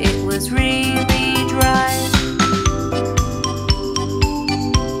stiff, it was really dry.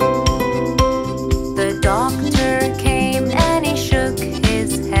 The doctor came and he shook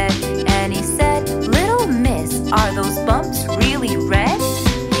his head, and he said, "Little miss, are those bumps really red?"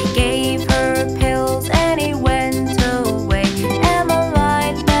 He gave her pills and he went away. Emma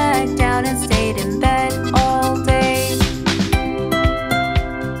lied back down and stayed in bed all day.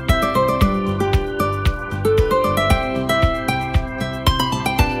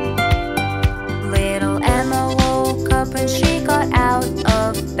 Little Emma woke up and she got out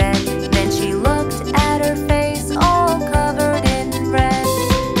of bed. Then she looked at her face all covered in red.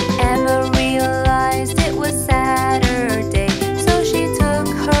 Emma realized it was Saturday, so she took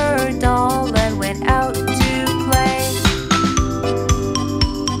her doll and went out to play.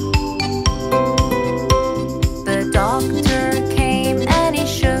 The doctor came and he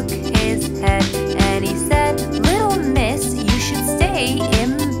shook his head, and he said, "Little miss, you should stay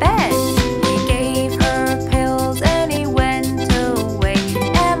in bed." He gave her pills and he went away.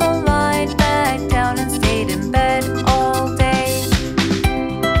 Emma lied back down and stayed in bed all day.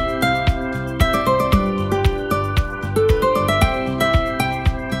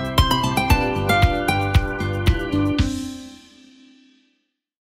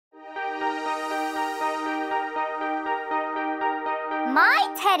 My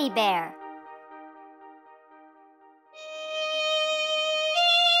teddy bear.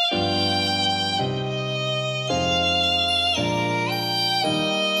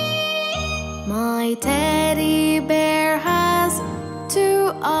 My teddy bear has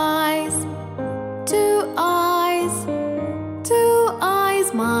two eyes, two eyes, two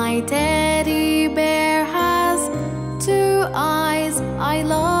eyes. My teddy bear has two eyes. I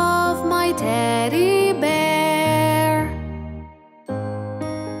love my teddy bear.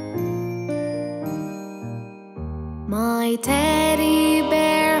 My teddy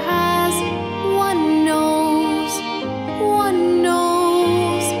bear has one nose, one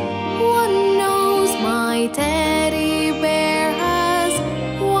nose, one nose. My teddy bear has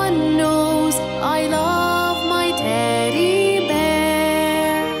one nose. I love my teddy bear.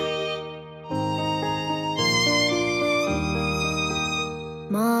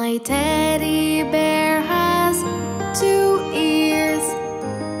 My teddy bear has 2 ears,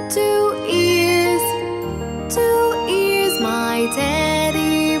 2 ears, 2 ears. My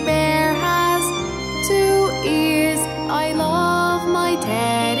teddy bear has 2 ears. I love my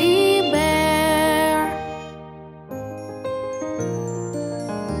teddy bear.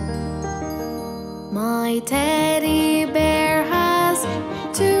 My teddy bear has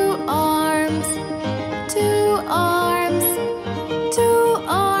 2 arms, 2 arms, 2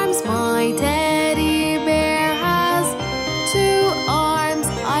 arms. My teddy bear has 2 arms.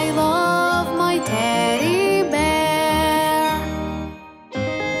 I love my teddy bear.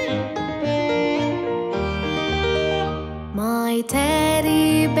 My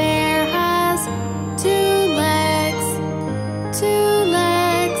teddy bear has 2 legs, 2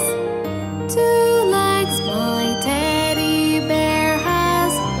 legs, 2 legs. My teddy bear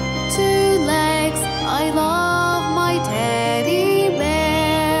has 2 legs. I love my teddy bear.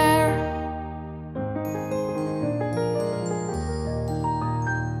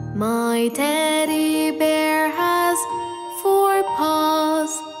 My teddy bear has 4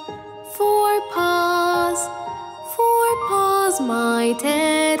 paws, 4 paws, 4 paws. My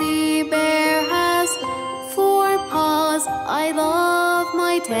teddy bear has 4 paws. I love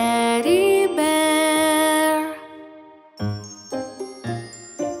my teddy bear.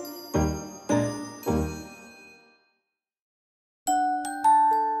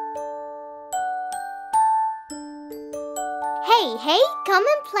 Hey, hey, come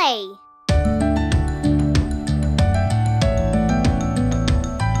and play.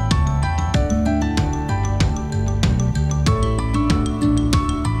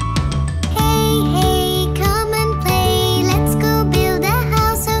 Hey, hey, come and play. Let's go build a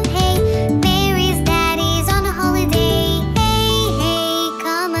house of hay. Mary's daddy's on a holiday. Hey, hey,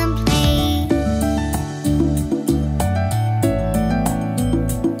 come and play.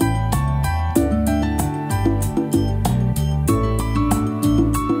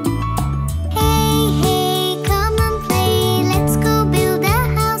 Hey, hey, come and play. Let's go build a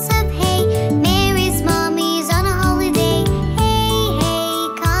house of hay. Mary's mommy's on a holiday. Hey, hey,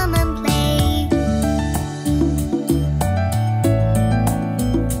 come and play.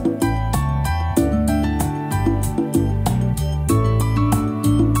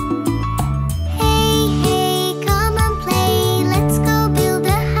 Hey, hey, come and play. Let's go build a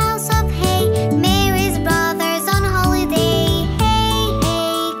house of hay. Mary's brother's on a holiday. Hey,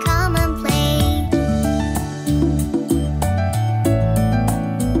 hey, come and play.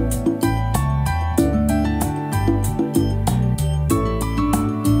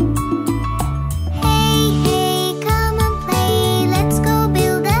 Hey, hey, come and play. Let's go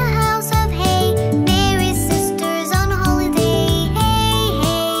build a house of hay. Mary's sister's on a holiday. Hey,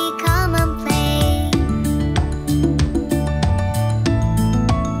 hey, come and play.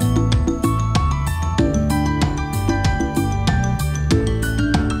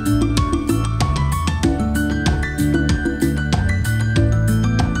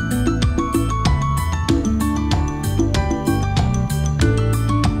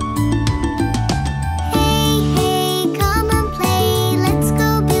 Hey, hey, come and play. Let's go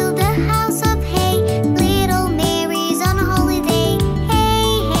build a house of hay. Little Mary's on a holiday. Hey,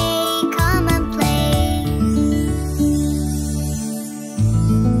 hey, come and play.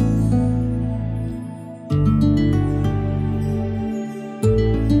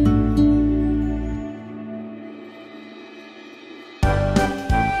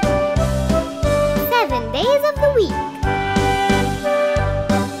 7 days of the week.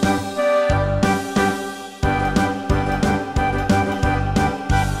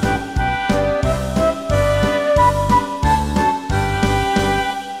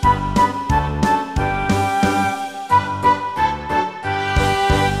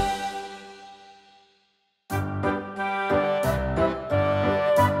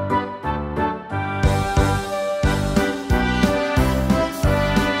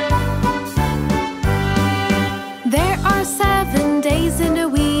 There are 7 days in a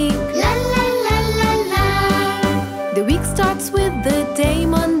week. La la la la la. The week starts with the day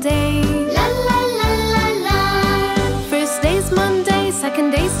Monday. La la la la la. First day's Monday,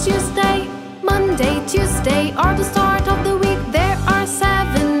 second day's Tuesday. Monday, Tuesday are the start of the week. There are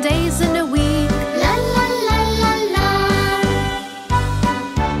 7 days in a week. La la la la la.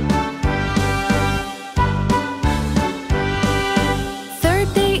 Third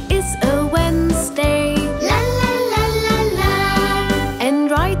day is a Wednesday. La la la la la.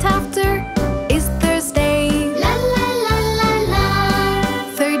 And right after is Thursday. La la la la la.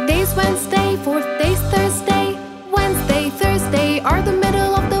 Third day's Wednesday, fourth day's Thursday. Wednesday, Thursday are the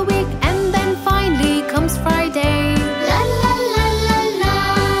middle of the week. And then finally comes Friday. La la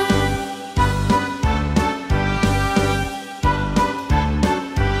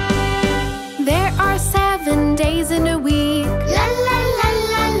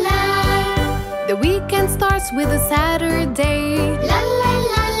The weekend starts with a Saturday. La la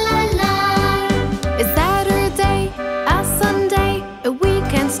la la la. A Saturday, a Sunday, a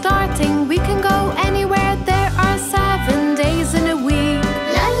weekend starting. We can go anywhere. There are 7 days in a week.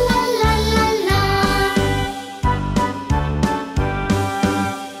 La la la la la.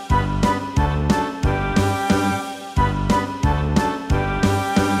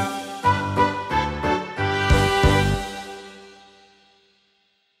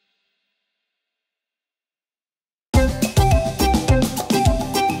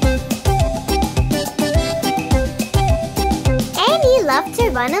 Annie loved to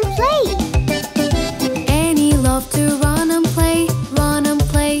run and play. Annie loved to run and play, run and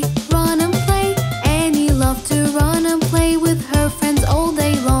play, run and play. Annie loved to run and play with her friends all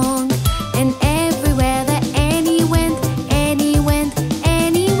day long. And everywhere that Annie went, Annie went,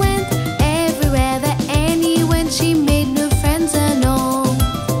 Annie went. Everywhere that Annie went, she made new friends and all.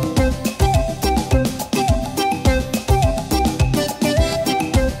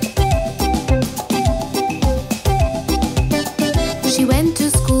 She went to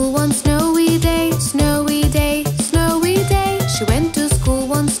school one snowy day, snowy day, snowy day. She went to school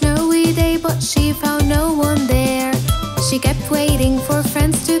one snowy day, but she found no one there. She kept waiting for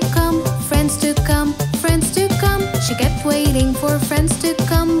friends to come, friends to come, friends to come. She kept waiting for friends to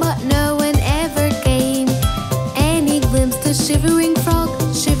come, but no one ever came. Annie glimpsed a shivering frog,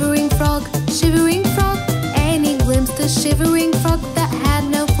 shivering frog, shivering frog. Annie glimpsed a shivering frog that had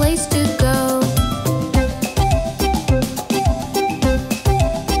no place to go.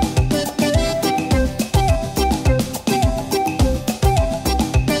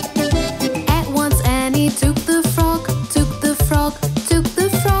 At once Annie took the frog, took the frog, took the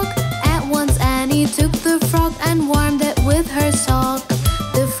frog. At once Annie took the frog and warmed it with her sock.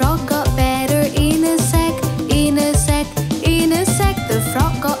 The frog got better in a sec, in a sec, in a sec. The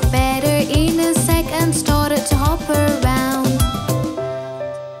frog got better in a sec and started to hop around.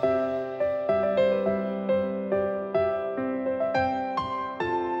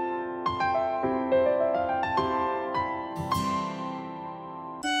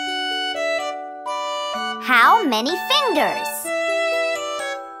 How many fingers?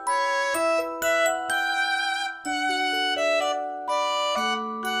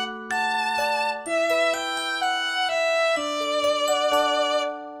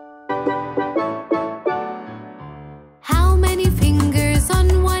 How many fingers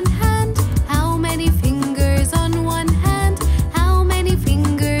on one hand? How many fingers on one hand? How many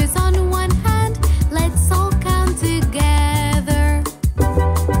fingers on one hand? Let's all count together.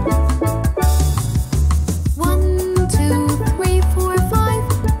 1, 2, 3,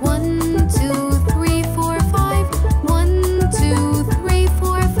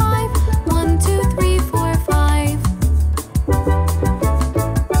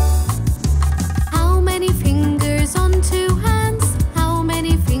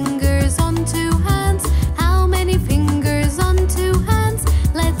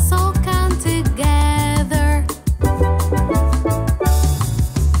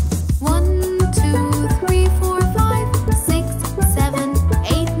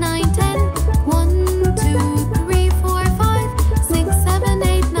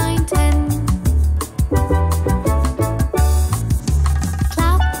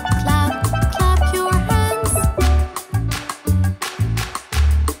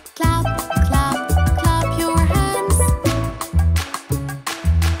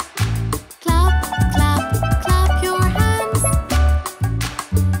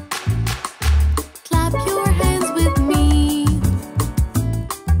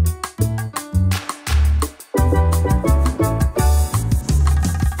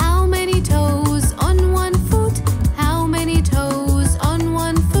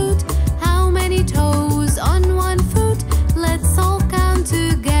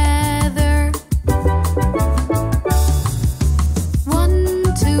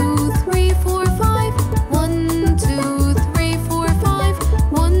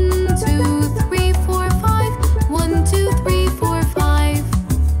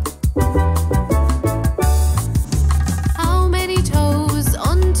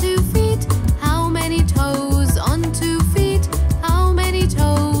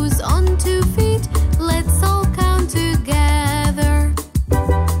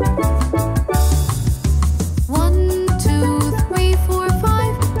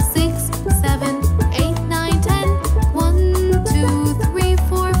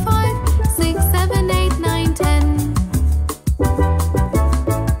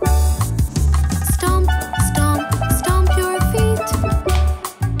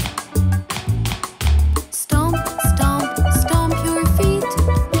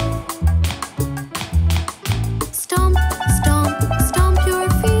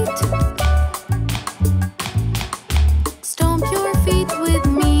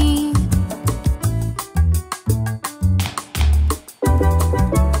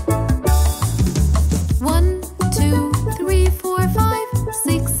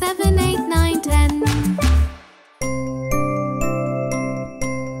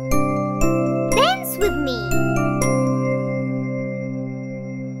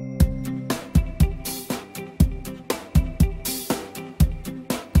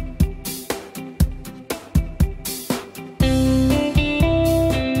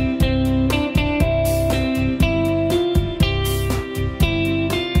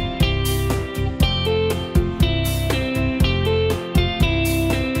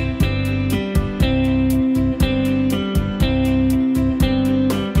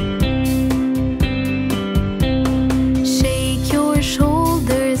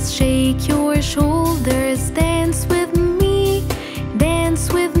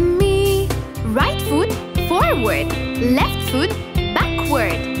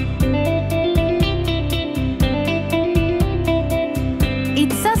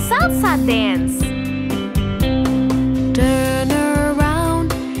 It's a salsa dance. Turn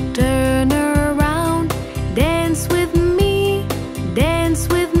around, dance with me, dance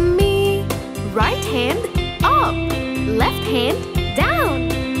with me. Right hand up, left hand down.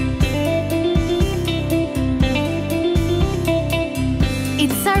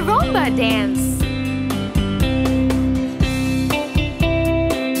 It's a rumba dance.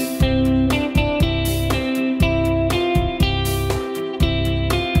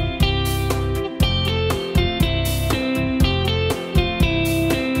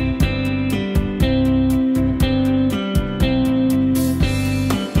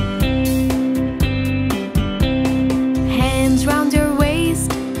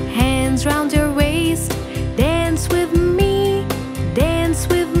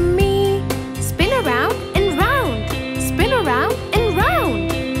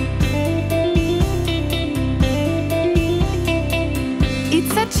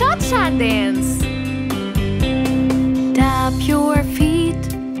 Cha-cha dance. Tap your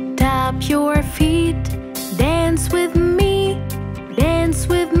feet, dance with me, dance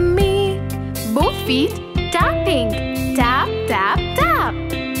with me. Both feet tapping, tap, tap, tap.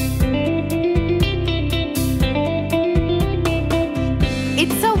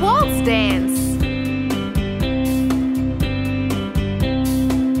 It's a waltz dance.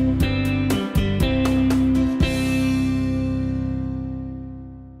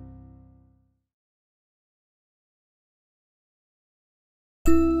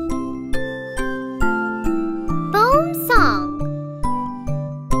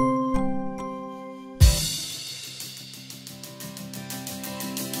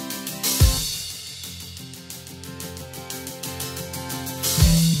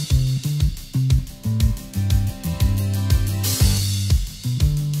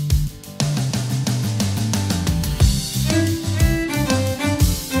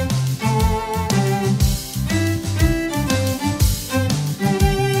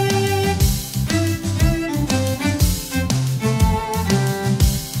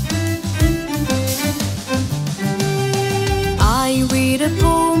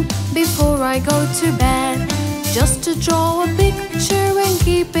 I go to bed, just to draw a picture and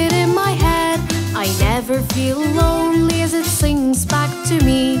keep it in my head. I never feel lonely as it sings back to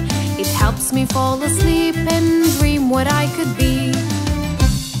me. It helps me fall asleep and dream what I could be.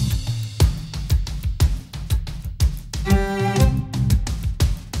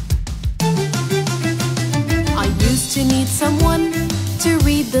 I used to need someone to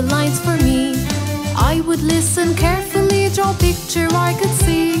read the lines for me. I would listen carefully, draw a picture I could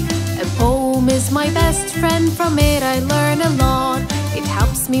see. A poem is my best friend, from it I learn a lot. It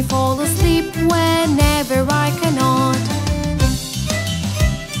helps me fall asleep whenever I cannot.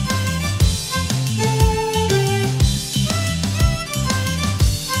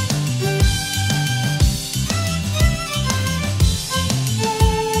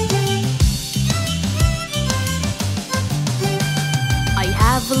 I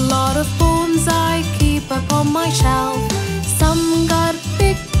have a lot of poems I keep up on my shelf. Some got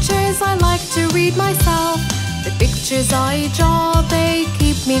pictures I like to read myself. The pictures I draw, they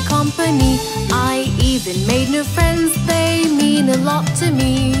keep me company. I even made new friends, they mean a lot to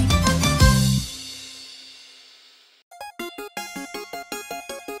me.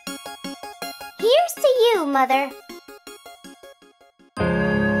 Here's to you, Mother.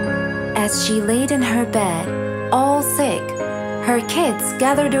 As she laid in her bed, all sick, her kids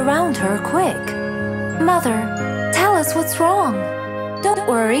gathered around her quick. "Mother, tell us what's wrong." "Don't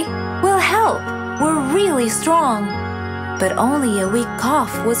worry, we'll help. We're really strong." But only a weak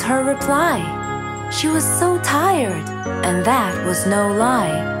cough was her reply. She was so tired, and that was no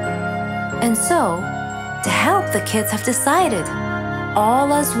lie. And so, to help, the kids have decided,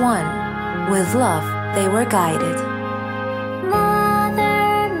 all as one, with love they were guided.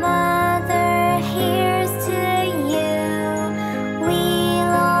 Mother, Mother, here's to you.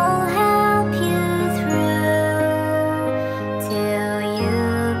 We'll all help you through. Till you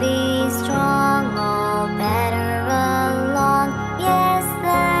be strong, all better along. Yes,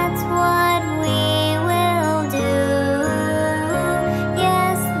 that's what we will do.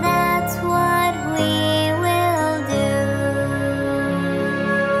 Yes, that's what we will do.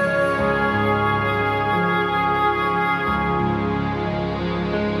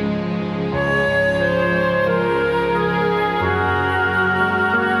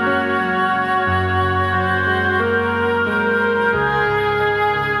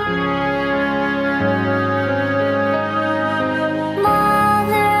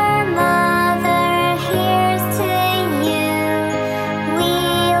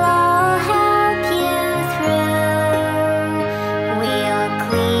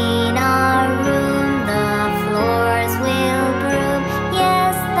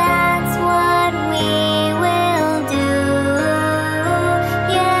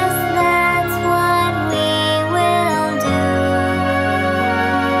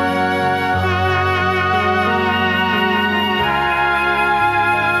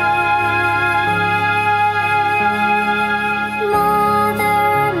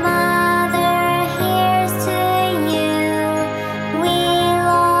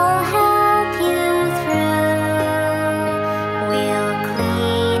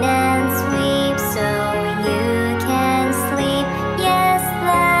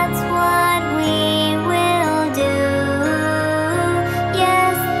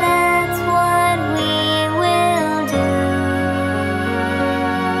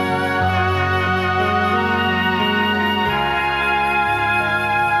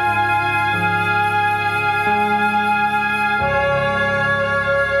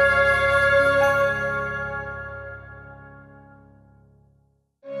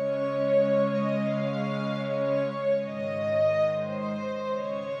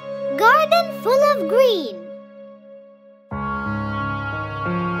 green.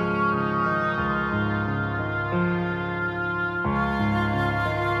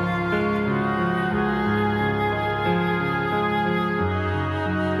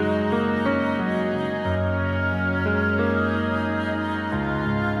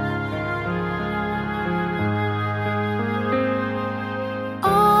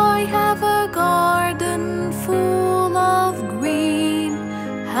 I have a garden full of green.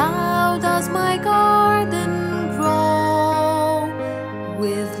 How does my garden grow?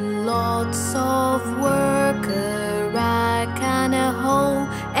 With lots of work, a rack and a hoe,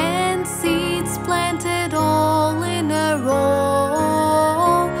 and seeds planted all in a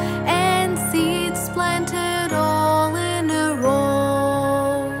row. And seeds planted all in a row.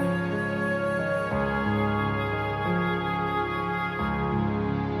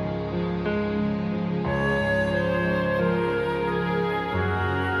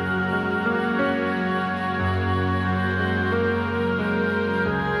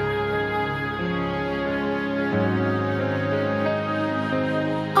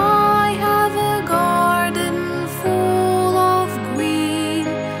 I have a garden full of green.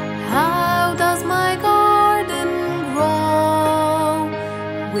 How does my garden grow?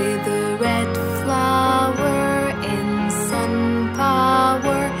 With a red flower in sun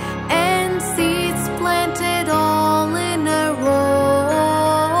power, and seeds planted all in a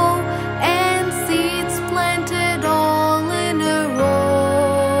row. And seeds planted all in a row.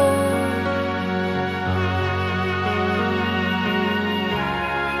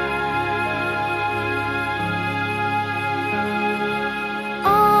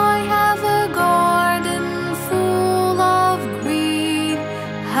 I have a garden full of green.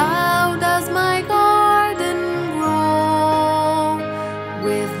 How does my garden grow?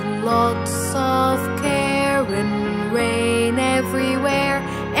 With lots of care and rain everywhere,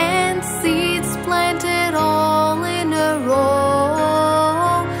 and seeds planted all in a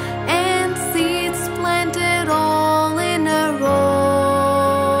row. And seeds planted all in a row.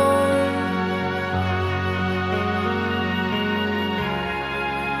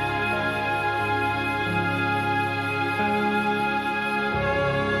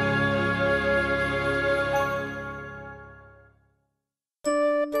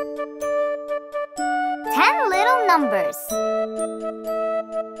 Ten little numbers.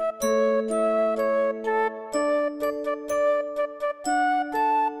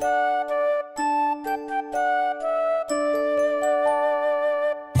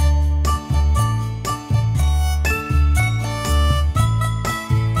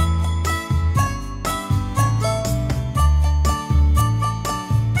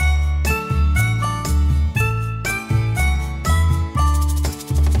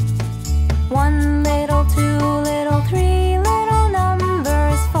 One little, two little, three little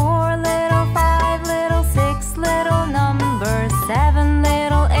numbers, 4 little, 5 little, 6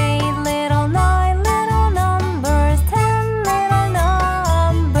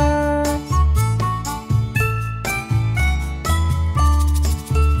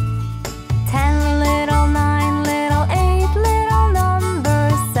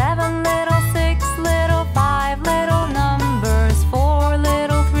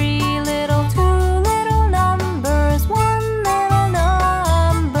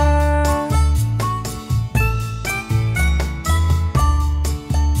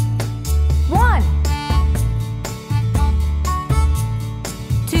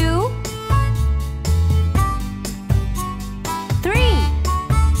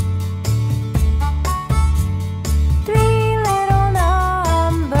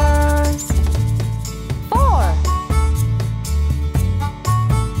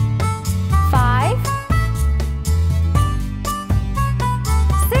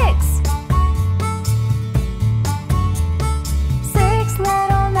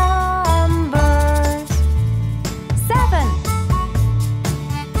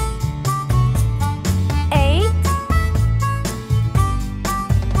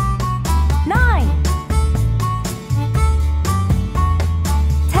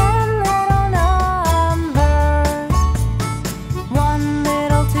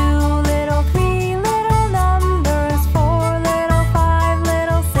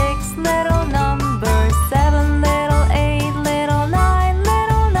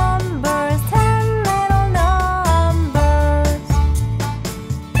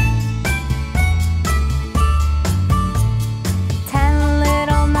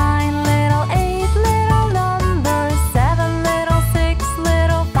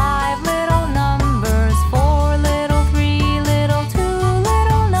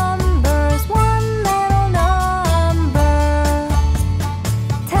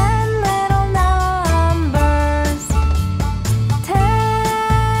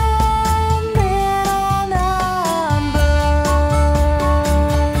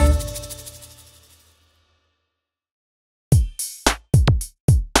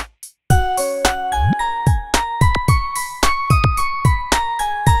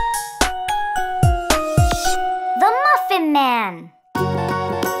 again.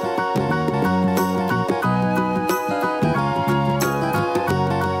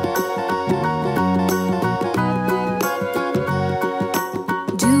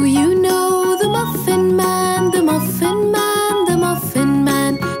 Do you know the Muffin Man, the Muffin Man, the Muffin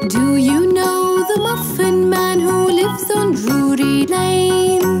Man? Do you know the Muffin Man who lives on Drury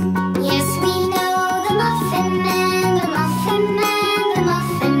Lane? Yes, we know the Muffin Man, the Muffin Man, the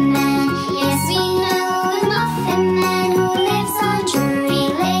Muffin Man. Yes, we know the Muffin Man who lives on Drury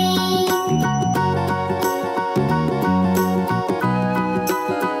Lane.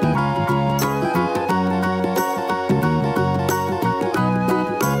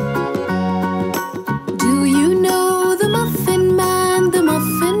 Do you know the Muffin Man, the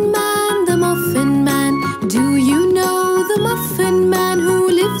Muffin Man, the Muffin Man? Do you know the Muffin Man who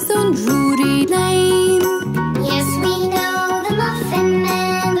lives on Drury Lane? Yes, we know the Muffin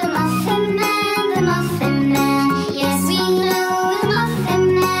Man, the Muffin Man, the Muffin Man. Yes, we know the Muffin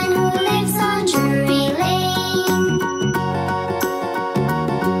Man who lives on Drury Lane.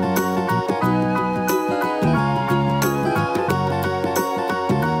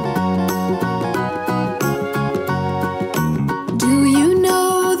 Do you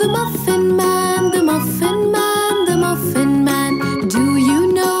know the Muffin Man, the Muffin Man, the Muffin Man? Do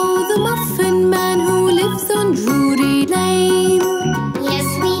you know the Muffin Man who lives on Drury Lane? Yes,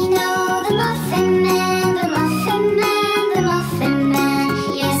 we know the Muffin Man, the Muffin Man, the Muffin Man.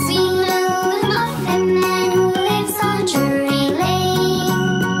 Yes, we know the Muffin Man who lives on Drury Lane.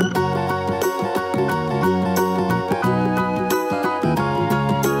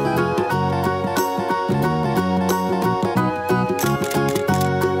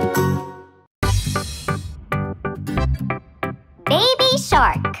 Baby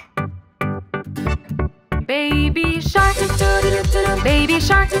Shark. Baby shark, baby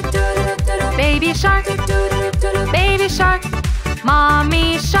shark, baby shark, baby shark.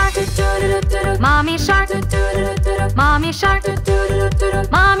 Mommy shark, mommy shark, mommy shark,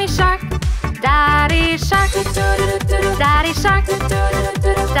 mommy shark. Daddy shark, daddy shark,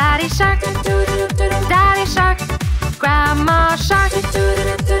 daddy shark, daddy shark. Grandma shark,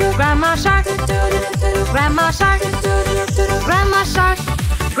 grandma shark, grandma shark, grandma shark.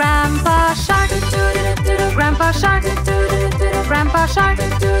 Grandpa shark, grandpa shark, grandpa shark,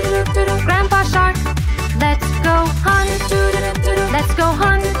 grandpa shark. Let's go hunt, let's go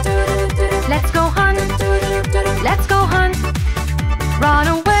hunt, let's go hunt, let's go hunt. Run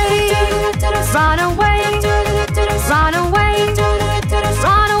away, run away, run away,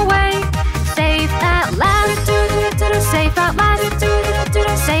 run away. Safe at last, safe at last,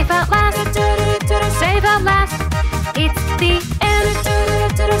 safe at last, safe at last. It's the end,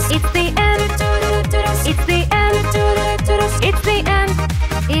 it's the end, it's the end, it's the end, it's the end,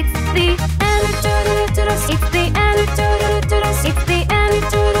 it's the end, it's the end,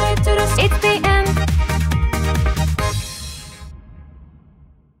 it's the end.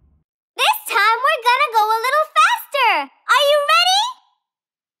 This time we're gonna go a little faster. Are you ready?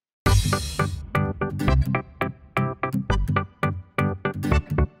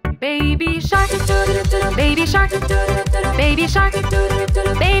 Baby shark, baby shark, baby shark,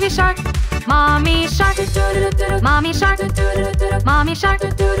 baby shark. Mommy shark, mommy shark, mommy shark,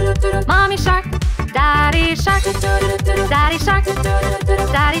 mommy shark. Daddy shark, daddy shark,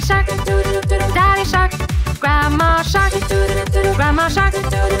 daddy shark, daddy shark. Grandma shark, grandma shark,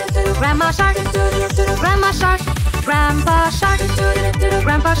 grandma shark, grandma shark. Grandpa shark,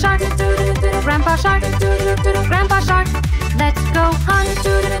 grandpa shark, grandpa shark, grandpa shark. Let's go hunt,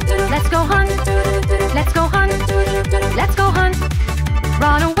 let's go hunt, let's go hunt, let's go hunt.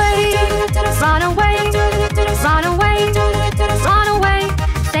 Run away, run away, run away, run away.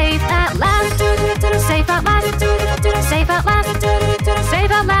 Safe at last, safe at last, safe at last,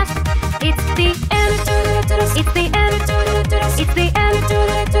 safe at last. It's the end, it's the end, it's the end,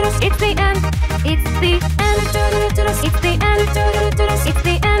 it's the end, it's the end, it's the end, it's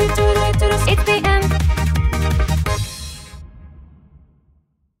the end, it's the end.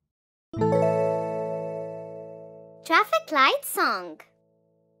 Traffic light song.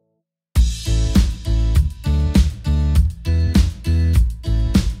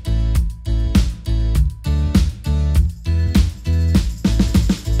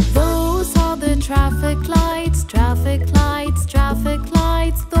 Those are the traffic lights, traffic lights, traffic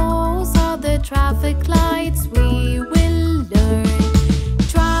lights. Those are the traffic lights we will learn.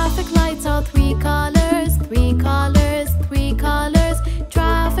 Traffic lights are three colors, three colors, three colors.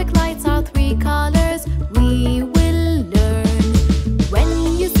 Traffic lights are three colors we will learn.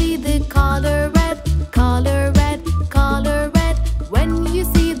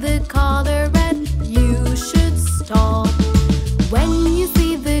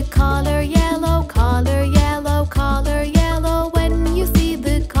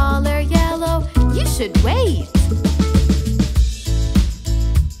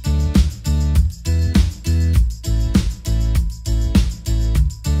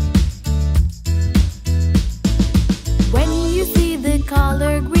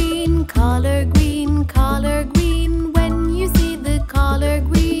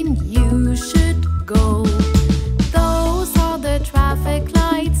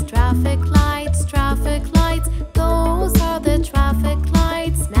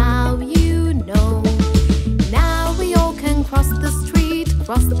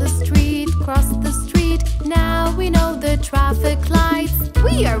 cross the street, cross the street. Now we know the traffic lights.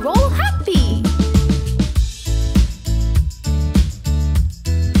 We are all happy.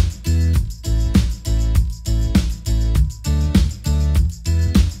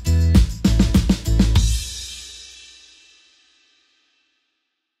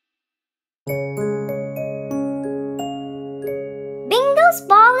 Bingo's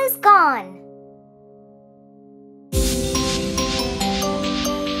ball is gone.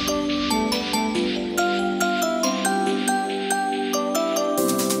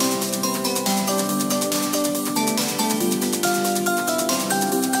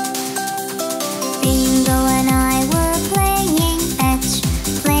 Bingo and I were playing fetch,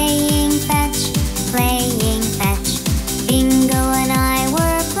 playing fetch, playing fetch. Bingo and I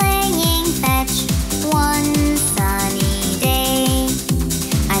were playing fetch one sunny day.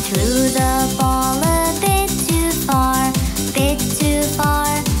 I threw the ball a bit too far, bit too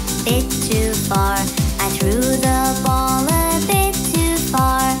far, bit too far. I threw the ball a bit too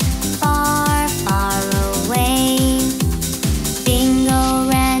far, far, far away. Bingo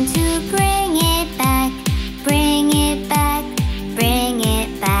ran to bring it back, bring it back, bring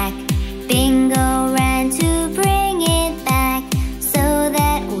it back. Bingo ran to bring it back so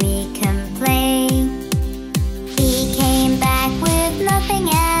that we can play. He came back with nothing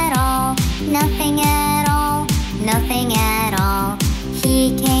at all, nothing at all, nothing at all.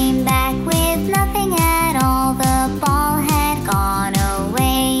 He came back with nothing at all. The ball had gone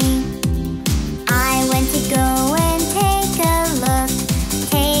away. I went to go and take a look,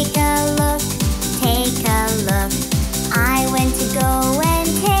 take a look, take a look. I went to go and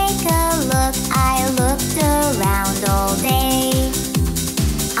take a look. I looked around all day.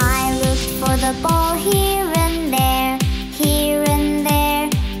 I looked for the ball here and there, here and there,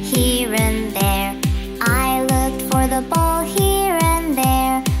 here and there. I looked for the ball here and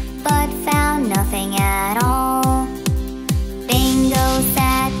there, but found nothing at all. Bingo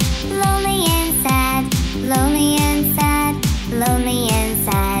sat, lonely and sad, lonely and sad, lonely and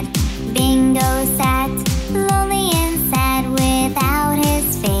sad. Bingo sat, lonely and sad, without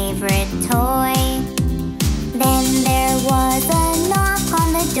his favorite toy. Then there was a knock on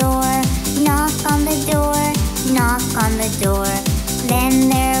the door, knock on the door, knock on the door. Then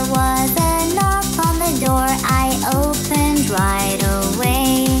there was a knock on the door. I opened right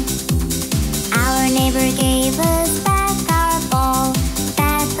away. Our neighbor gave us back our ball,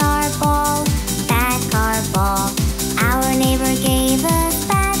 back our ball, back our ball. Our neighbor gave us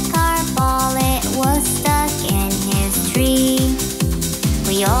back our ball. It was stuck in his tree.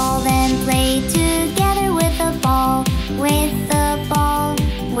 We all then played together with the ball, with the ball,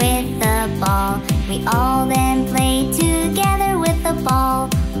 with the ball. We all then played together with the ball,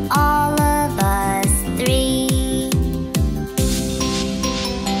 all of us three.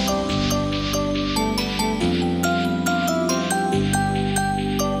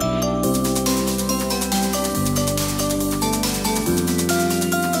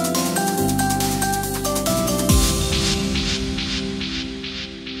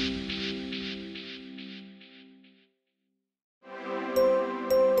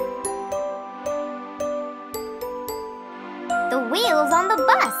 The wheels on the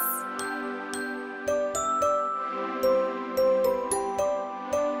bus.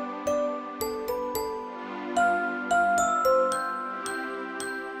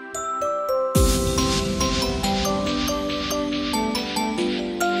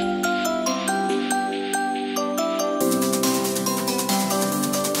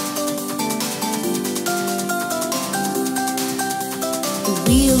 The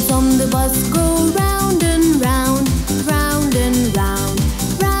wheels on the bus go round and round, round and round,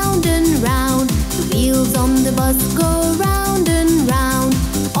 round and round. The wheels on the bus go round and round,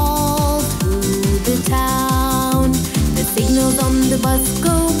 all through the town. The signals on the bus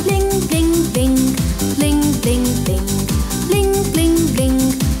go bling, bling, bling, bling, bling, bling, bling, bling, bling.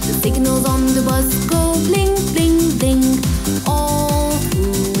 The signals on the bus go bling, bling, bling, all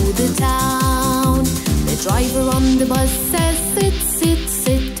through the town. The driver on the bus says sit, sit,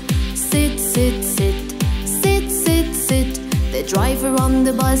 sit, sit, sit, sit, sit, sit, sit. The driver on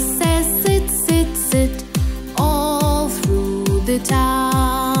the bus says sit, sit, sit, all through the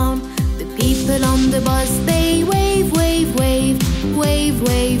town. The people on the bus, they wave, wave, wave, wave,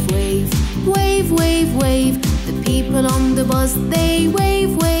 wave, wave, wave, wave, wave. The people on the bus, they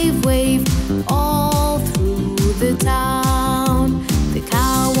wave, wave, wave, all through the town. The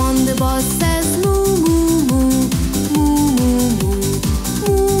cow on the bus says moo, moo, moo, moo, moo, moo,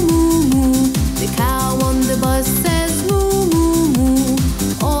 moo, moo, moo. The cow on the bus says moo, moo, moo,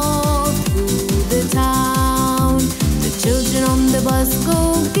 all through the town. The children on the bus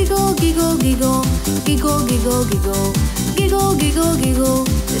go Giggle, giggle, giggle, giggle, giggle, giggle, giggle, giggle, giggle.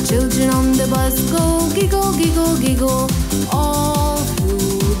 The children on the bus go giggle, giggle, giggle, all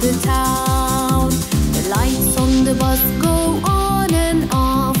through the town. The lights on the bus go on and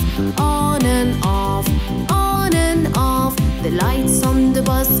off, on and off, on and off. The lights on the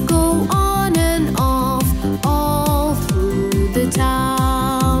bus go on and off, all through the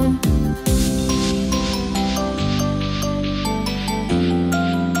town.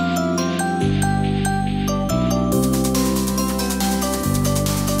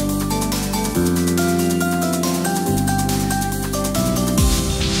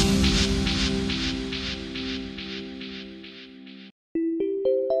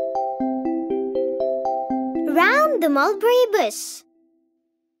 Round the mulberry bush.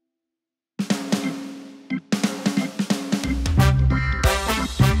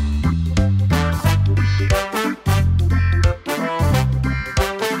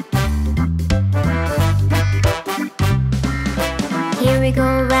 Here we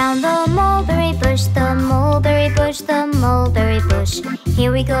go round the mulberry bush, the mulberry bush, the mulberry bush.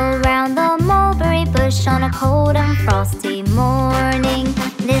 Here we go round the mulberry bush on a cold and frosty morning.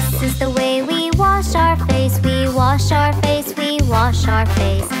 This is the way we wash our face, we wash our face, we wash our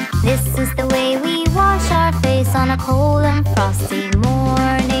face. This is the way we wash our face on a cold and frosty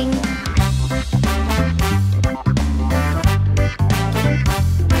morning.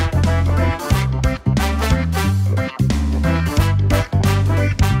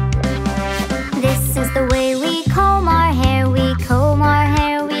 This is the way we comb our hair, we comb our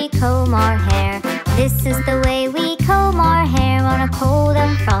hair, we comb our hair. This is the way we comb our hair on a cold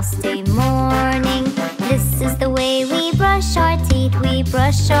and frosty morning. This is the way we brush our teeth, we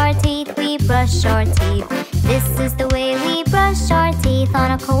brush our teeth, we brush our teeth. This is the way we brush our teeth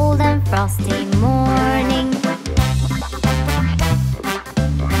on a cold and frosty morning.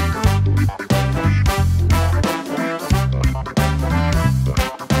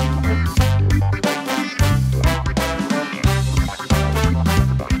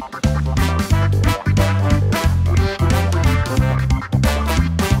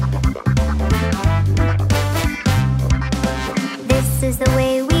 This is the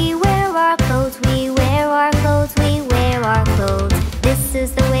way we wear our clothes, we wear our clothes, we wear our clothes. This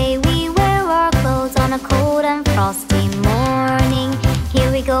is the way we wear our clothes on a cold and frosty morning.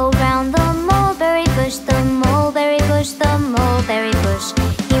 Here we go round the mulberry bush, the mulberry bush, the mulberry bush.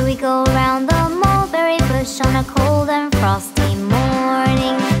 Here we go round the mulberry bush on a cold and frosty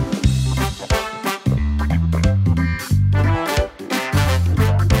morning.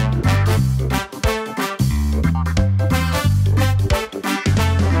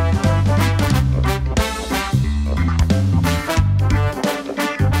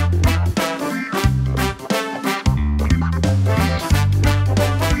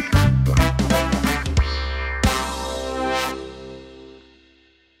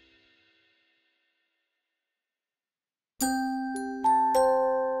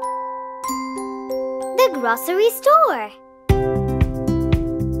 The grocery store.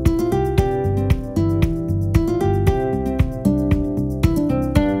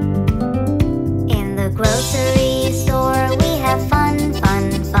 In the grocery store we have fun,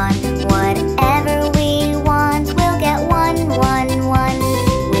 fun, fun. Whatever we want, we'll get one, one, one.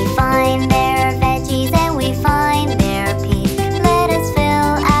 We find their veggies and we find their peas. Let us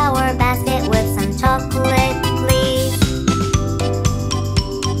fill our basket with some chocolate, please.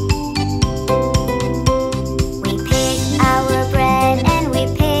 We pick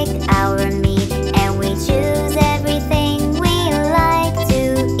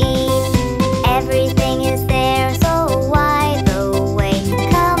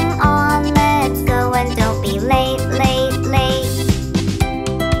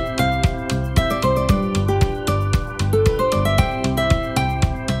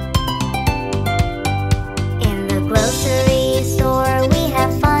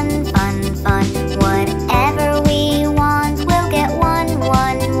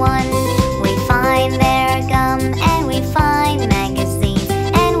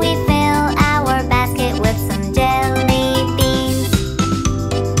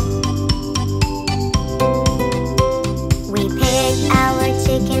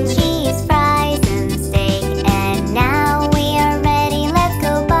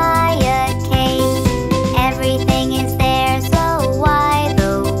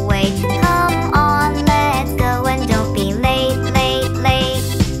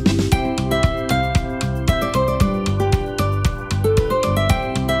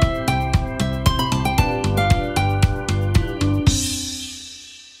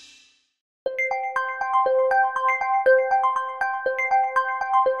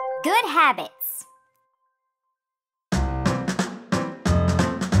Good habits.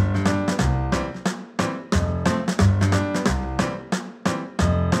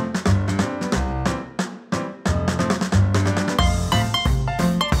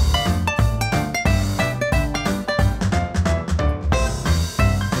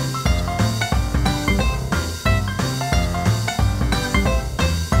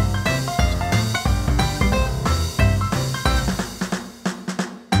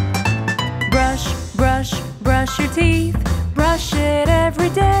 Brush your teeth, brush it every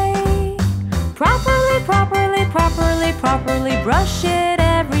day. Properly, properly, properly, properly brush it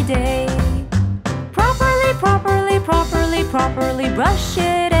every day. Properly, properly, properly, properly brush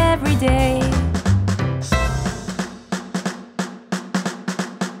it every day.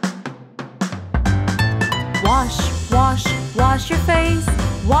 Wash your face,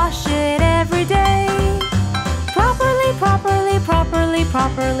 wash it every day. Properly, properly, properly,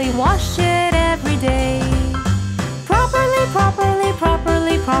 properly wash it every day. Properly, properly,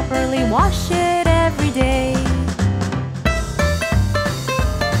 properly, properly wash it every day.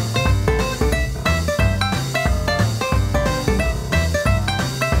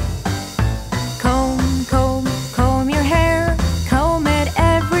 Comb your hair, comb it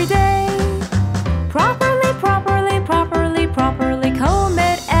every day. Properly, properly, properly, properly comb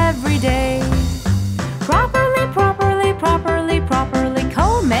it every day. Properly, properly, properly, properly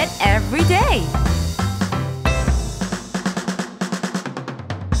comb it every day.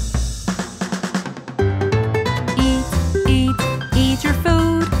 Eat your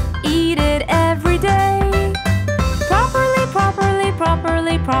food, eat it every day. Properly, properly,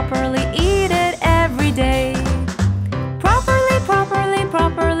 properly, properly eat it every day. Properly, properly,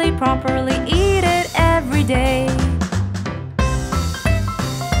 properly, properly eat it every day.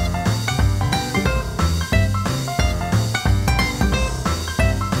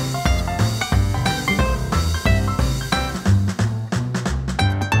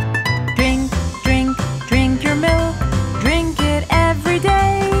 Drink your milk, drink it every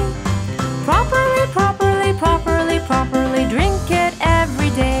day. Properly, properly, properly, properly drink it every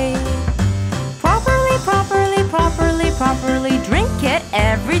day. Properly, properly, properly, properly drink it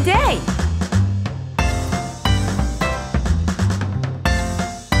every day.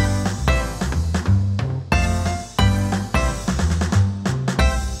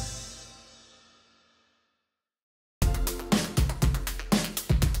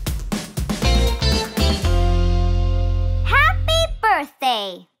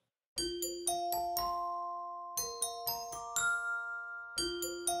 Birthday.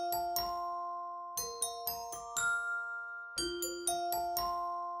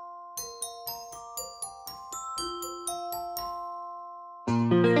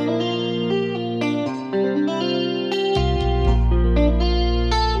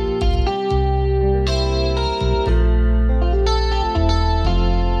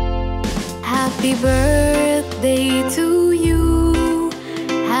 Happy birthday to you.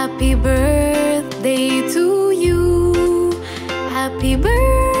 Happy birthday to you. Happy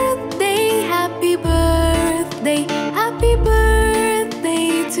birthday, happy birthday, happy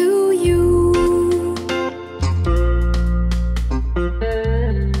birthday to you.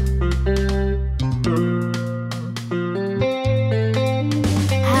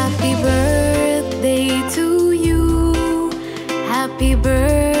 Happy birthday to you. Happy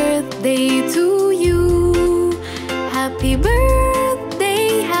birthday to you. Happy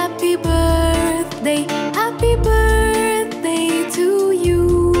birthday, happy birthday, happy birthday to you.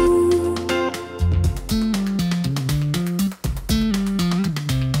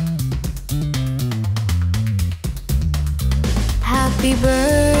 Happy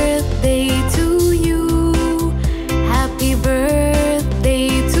birthday to you. Happy birthday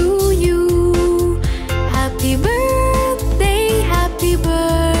to you. Happy birthday, happy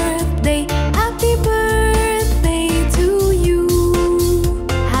birthday, happy birthday to you.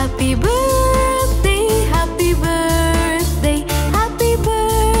 Happy birthday, happy birthday, happy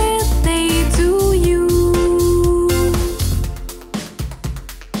birthday to you.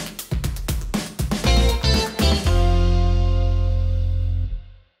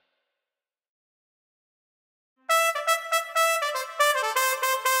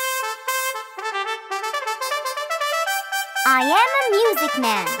 I am a music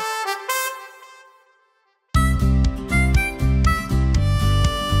man.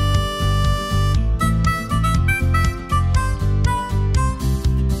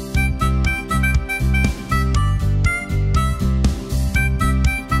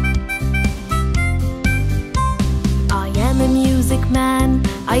 I am a music man.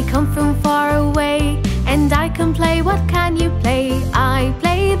 I come from far away, and I can play. What can you play? I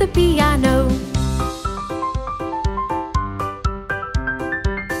play play the piano.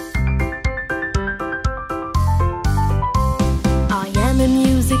 I am a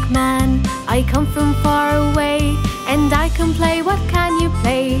music man, I come from far away, and I can play. What can you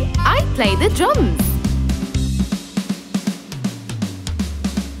play? I play the drums.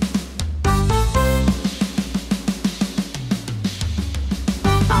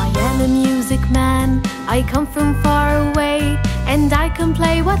 I am a music man, I come from far away, and I can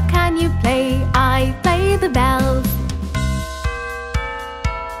play. What can you play? I play the bells.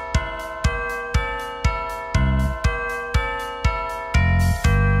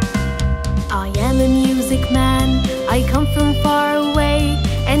 I am a music man, I come from far away,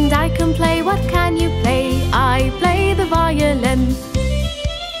 and I can play. What can you play? I play the violin.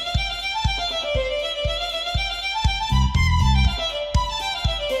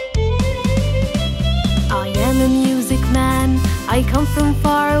 I am a music man, I come from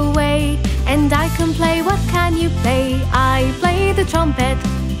far away, and I can play. What can you play? I play the trumpet.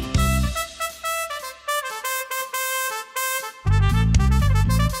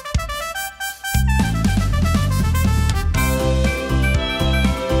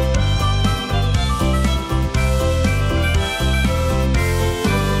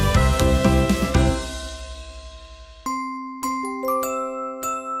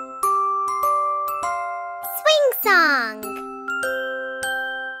 Song.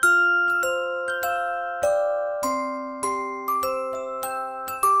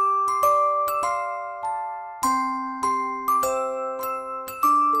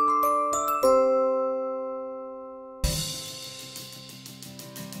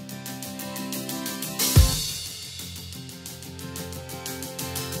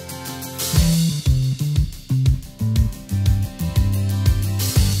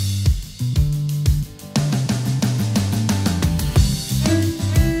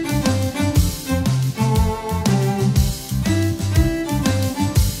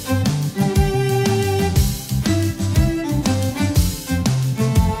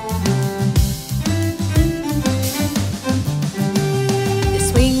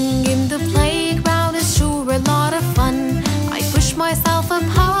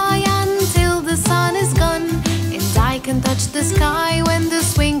 Touch the sky when the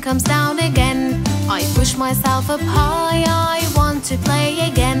swing comes down again. I push myself up high, I want to play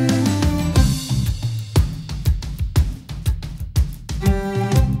again.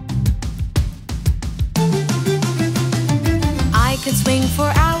 I could swing for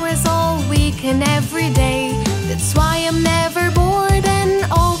hours all week and every day. That's why I'm never bored and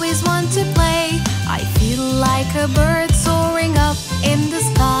always want to play. I feel like a bird soaring up in the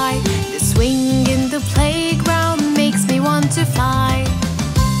sky. The swing in the playground makes me want to fly.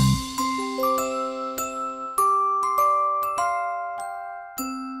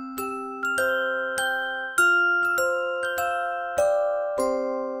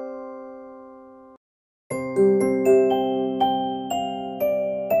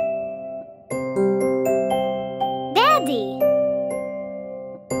 Daddy.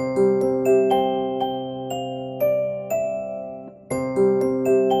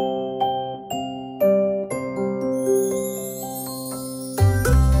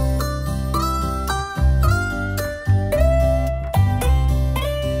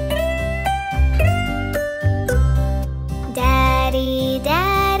 Daddy,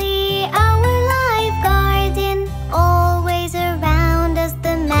 Daddy, our life guardian, always around us,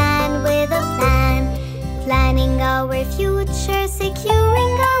 the man with a plan, planning our future,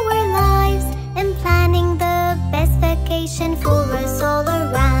 securing our lives, and planning the best vacation for us all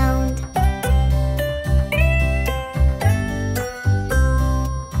around.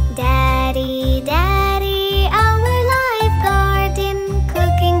 Daddy, Daddy, our life guardian,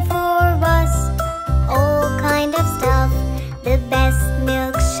 cooking for us all kind of stuff, the best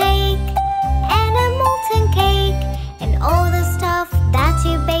milkshake and a molten cake, and all the stuff that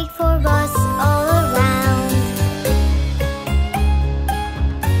you bake for us all around.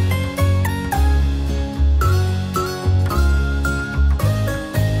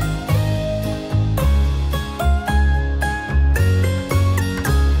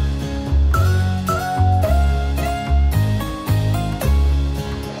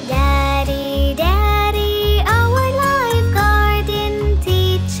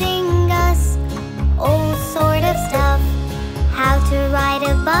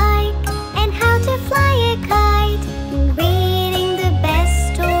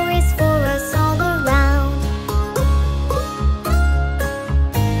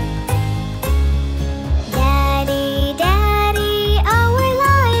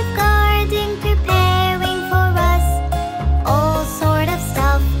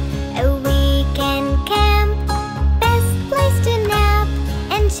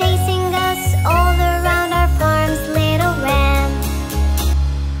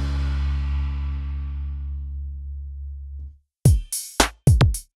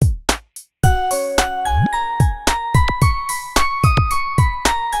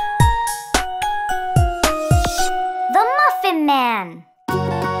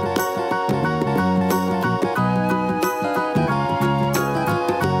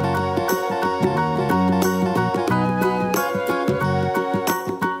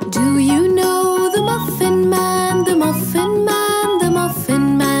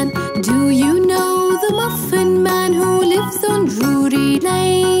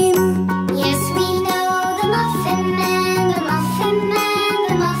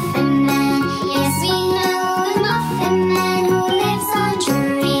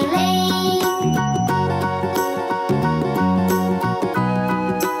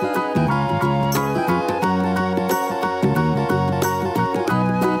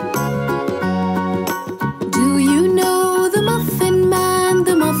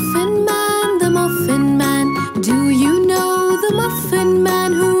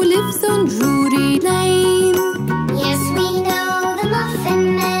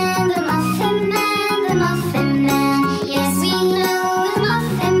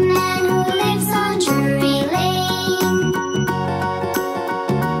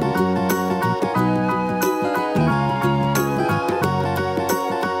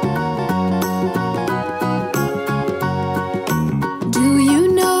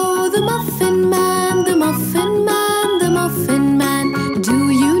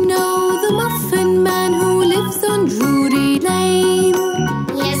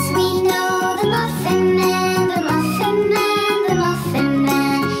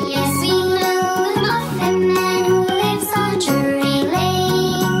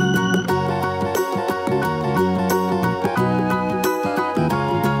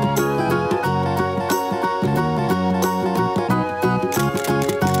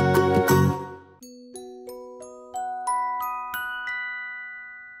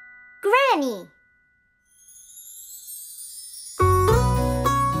 Granny.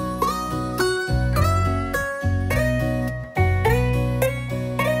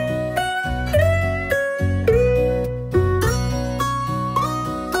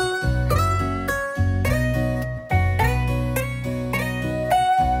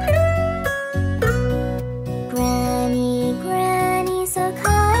 Granny, Granny, so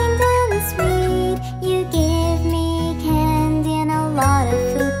kind and sweet, you give me candy and a lot of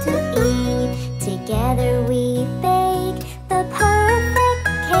food to eat. Together we bake the perfect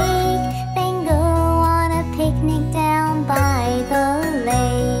cake, then go on a picnic down by the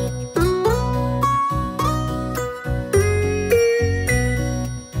lake.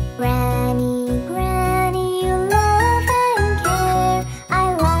 Granny, Granny, you love and care. I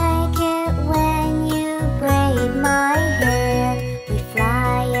like it when you braid my hair. We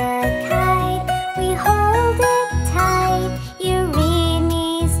fly a kite, we hold it tight. You read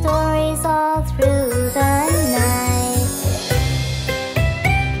me stories all through the night.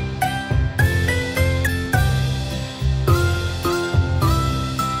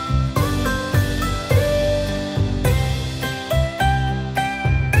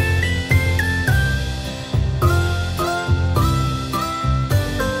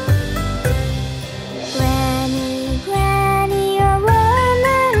 Granny, Granny, you're warm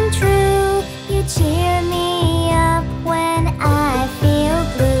and true. You cheer me up when I feel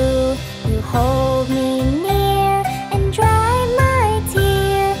blue. You hold me near and dry my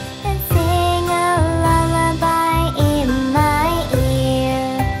tear, and sing a lullaby in my ear.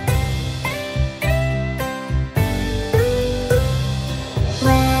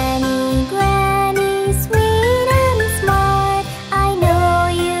 Granny, Granny, sweet and smart, I know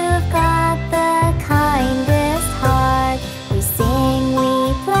you've got the kindest heart. We sing,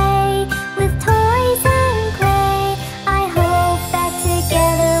 we play with toys and clay. I hope that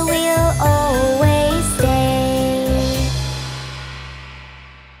together we'll always stay.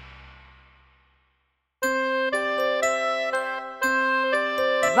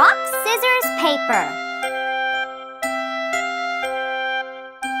 Rock, scissors, paper.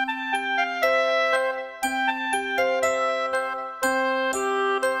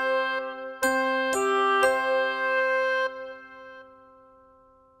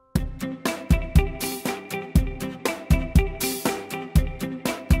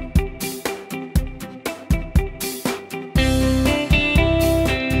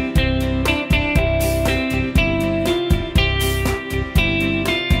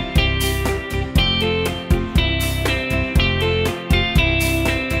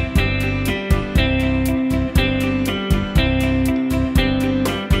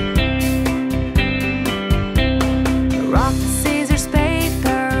 Rock, scissors,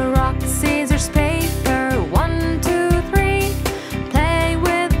 paper, rock, scissors, paper. 1, 2, 3. Play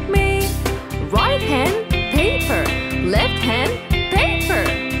with me. Right hand, paper. Left hand, paper.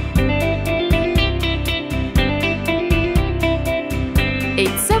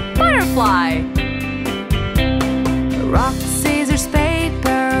 It's a butterfly. Rock, scissors,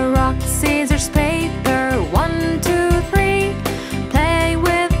 paper, rock, scissors, paper. 1, 2, 3. Play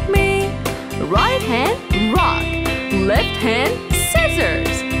with me. Right hand, rock. Left hand, scissors.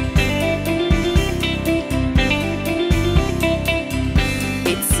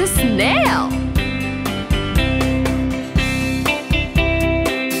 It's a snail.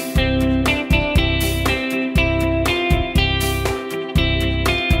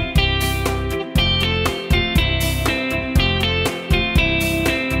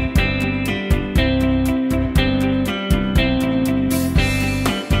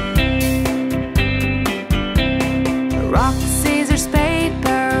 Rock, scissors,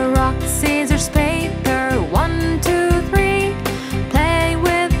 paper, rock, scissors, paper. 1, 2, 3. Play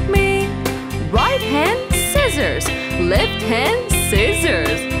with me. Right hand, scissors. Left hand,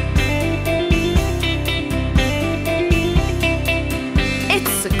 scissors.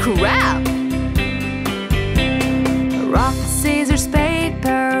 It's a crab. Rock, scissors,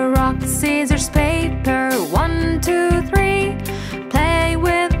 paper, rock, scissors, paper. 1, 2, 3. Play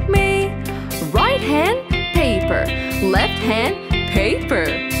with me. Right hand, paper. Left hand, paper.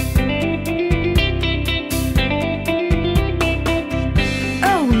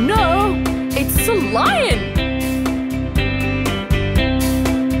 Oh no! It's a lion!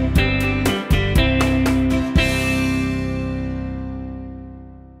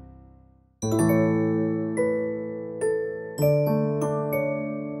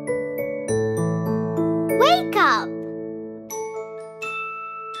 Wake up!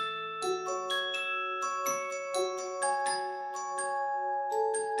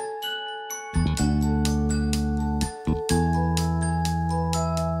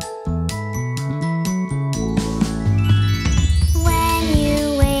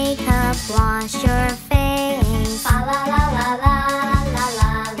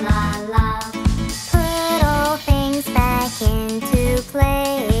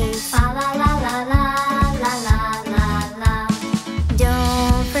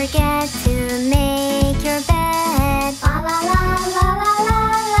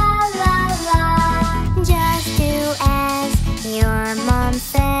 mom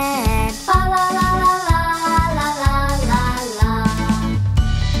said, fa la la la la la la la la.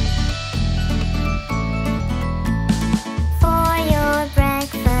 For your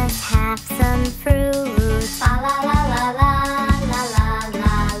breakfast, have some fruit, fa la la la la la la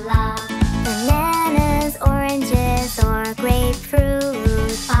la la. Bananas, oranges, or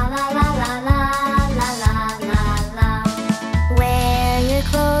grapefruit, fa la la la la la la la la. Wear your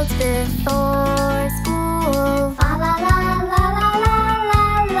clothes before school, fa la la la la la la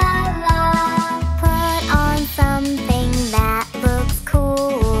la la. Put on something that looks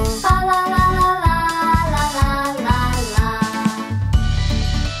cool, fa la la la la la la la la.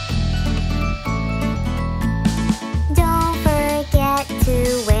 Don't forget to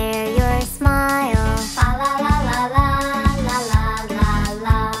wear your smile, fa la la la la la la la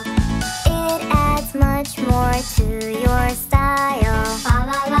la. It adds much more to your style, fa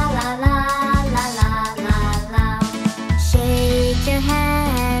la la la la la la la la. Shake your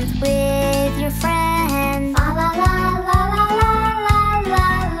hands with your friends, fa la la la la la la la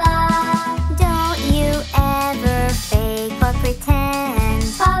la. Don't you ever fake or pretend,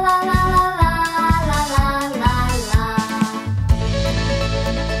 fa la la la la la la la la.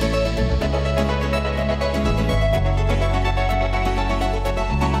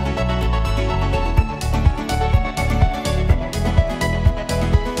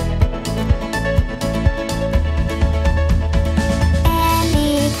 Be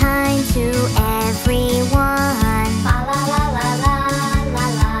kind to everyone, fa la la la la la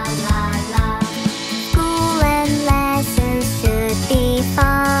la la la. School and lessons should be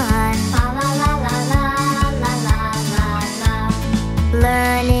fun, fa la la la la la la la la.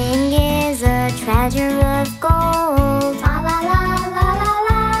 Learning is a treasure of gold, fa la la la la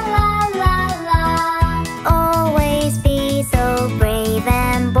la la la la. Always be so brave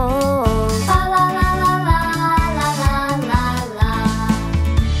and bold, fa la la la la la la la la.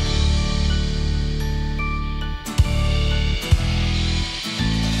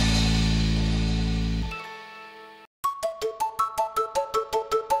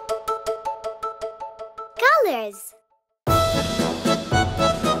 Colors.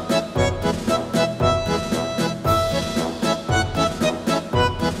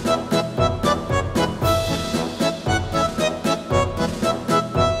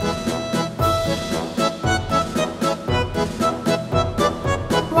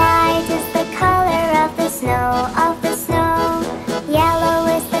 White is the color of the snow, of the snow. Yellow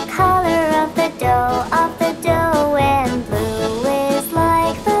is the color of the dough, and blue is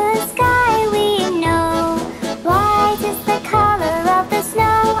like the sky we know. White is the color of the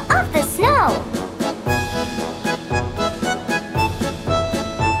snow, of the snow.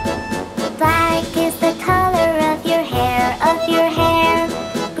 Black is the color of your hair, of your hair.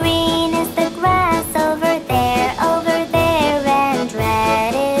 Green is the grass over there, and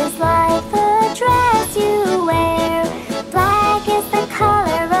red is like the dress you wear. Black is the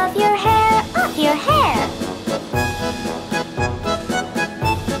color of your hair, of your hair.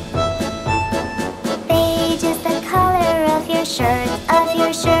 Beige is the color of your shirt, of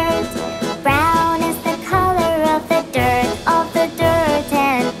your shirt. Brown is the color of the dirt,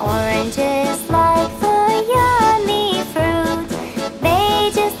 and orange is like the yummy fruit.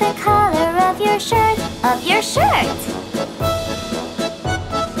 Beige is the color of your shirt, of your shirt.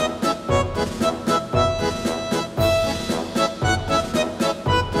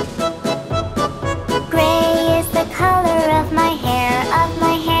 Gray is the color of my hair, of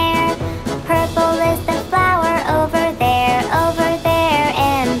my hair. Purple is the flower over there,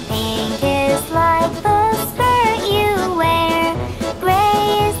 and pink is like the skirt you wear. Gray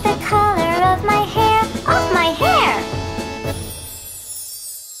is the color of my hair, of my hair.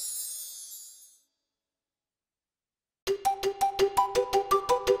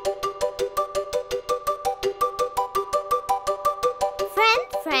 Friend,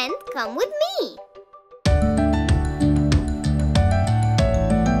 friend, come with me.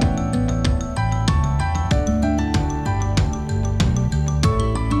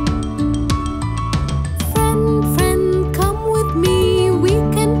 Friend, friend, come with me. We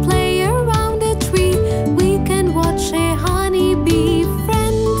can play around a tree. We can watch a honeybee.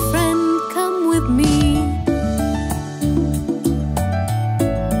 Friend, friend, come with me.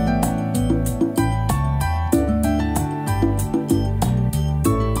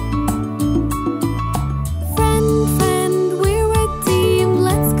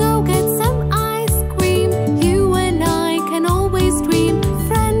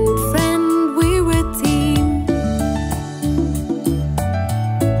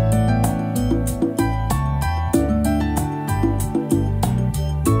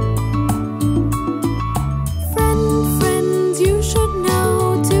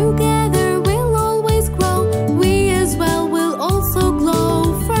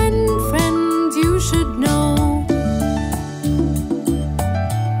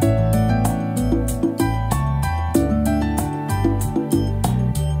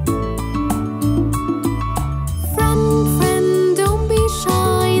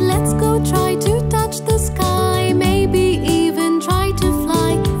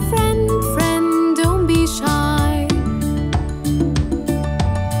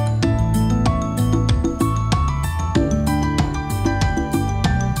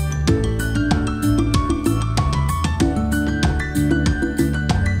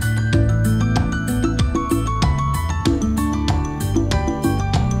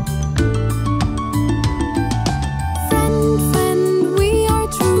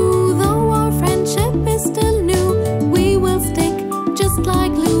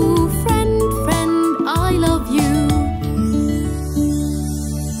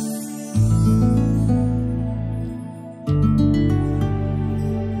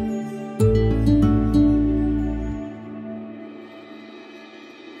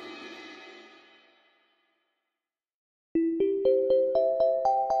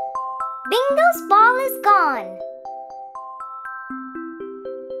 Bingo's ball is gone.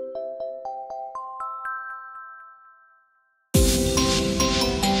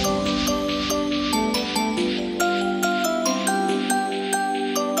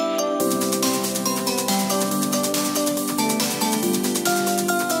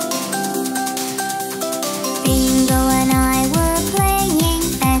 Bingo and I were playing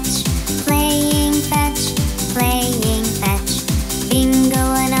fetch, playing fetch, playing fetch. Bingo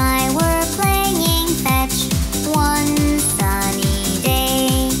and I were playing fetch one sunny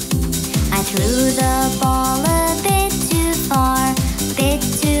day. I threw the ball a bit too far, bit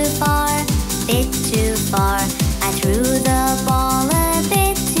too far, bit too far. I threw the ball a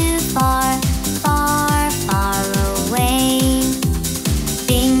bit too far, far, far away.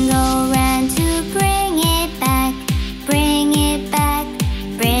 Bingo ran to bring it back, bring it back,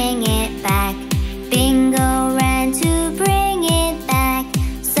 bring it back. Bingo ran to bring it back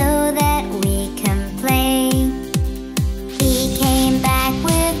so that we can play. He came back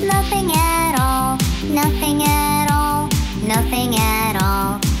with nothing at all, nothing at all, nothing at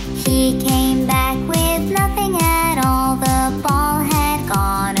all. He came back with nothing at all. The ball had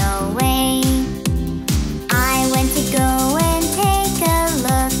gone away. I went to go and take a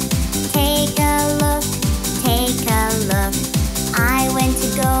look, take a look, take a look. I went to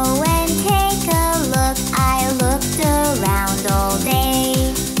go and take a look. I looked around all day.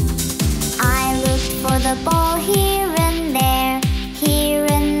 I looked for the ball here and there, here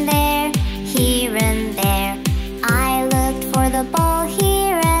and there, here and there. I looked for the ball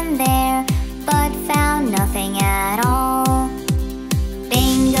here and there, but found nothing at all.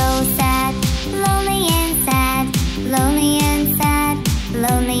 Bingo sat, lonely and sad, lonely and sad,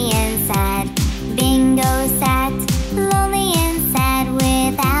 lonely and sad. Bingo sat, lonely and sad,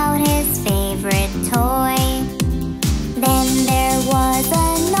 without his favorite toy. Then there was a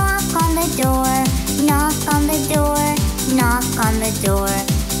knock on the door, knock on the door, knock on the door.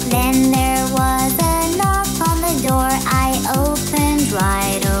 Then there was a knock on the door. I opened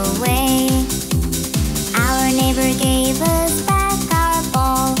right away. Our neighbor gave us back our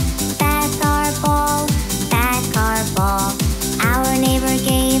ball, back our ball, back our ball. Our neighbor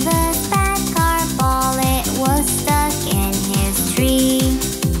gave us back our ball. It was stuck in his tree.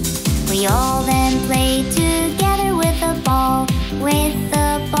 We all then played together with the ball, with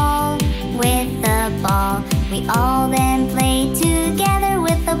the ball, with the ball. We all then played together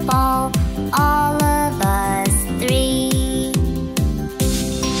with the ball, all of us three.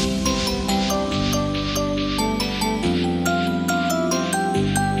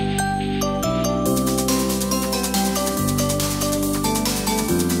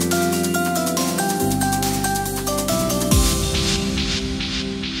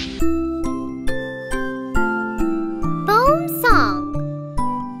 Poem song.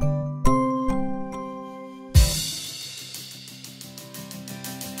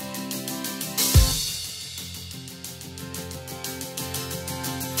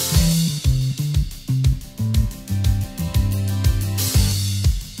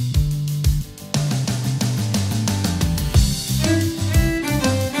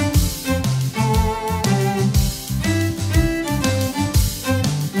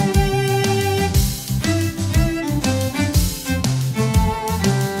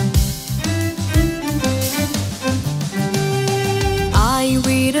 I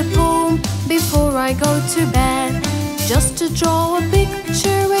read a poem before I go to bed, just to draw a picture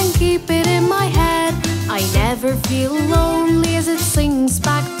and keep it in my head. I never feel lonely as it sings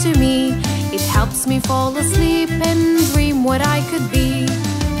back to me. It helps me fall asleep and dream what I could be.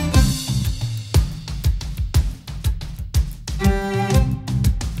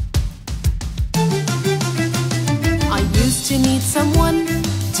 I used to need someone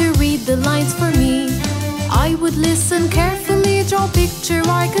to read the lines for me. I would listen carefully, draw a picture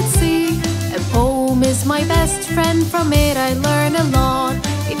I could see. A poem is my best friend, from it I learn a lot.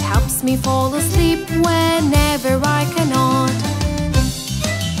 It helps me fall asleep whenever I cannot.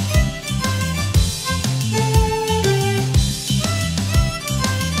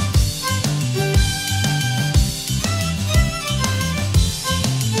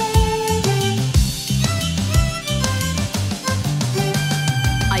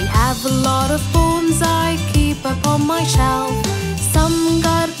 I have a lot of poems I keep up on my shelf. Some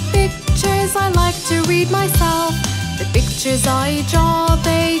got pictures I like to read myself. The pictures I draw,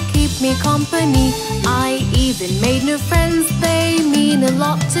 they keep me company. I even made new friends, they mean a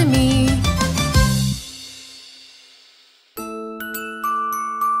lot to me.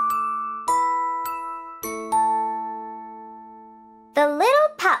 The Little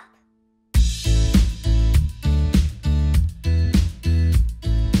Pup.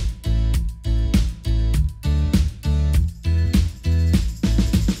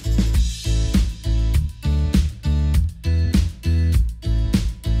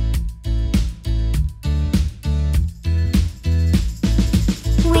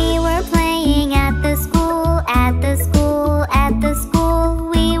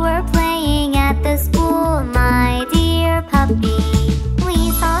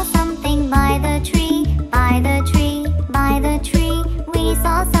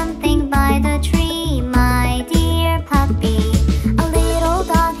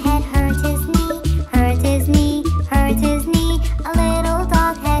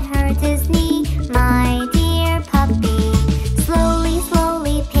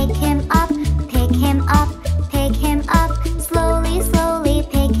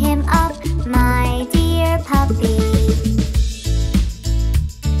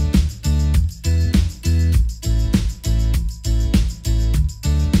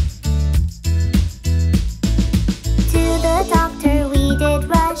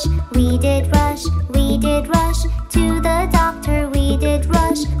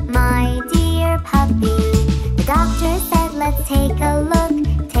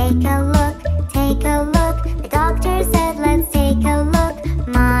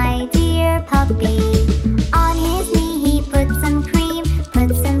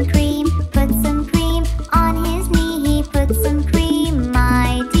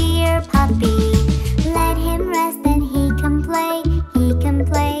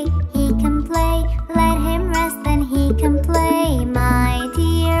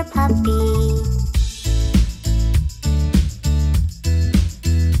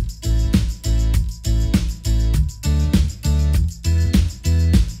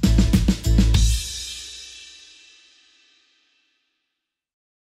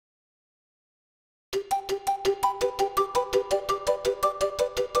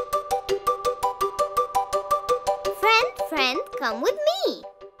 Come with me.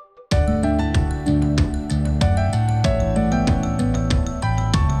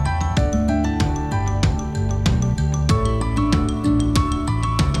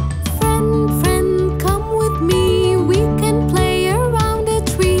 Friend, friend, come with me. We can play around a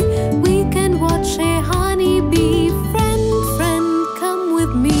tree. We can watch a honeybee. Friend, friend, come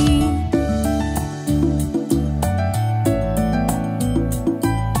with me.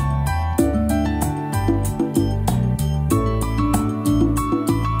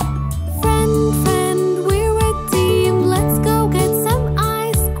 Friend, friend, we're a team. Let's go get some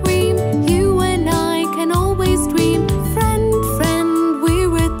ice cream. You and I can always dream. Friend, friend,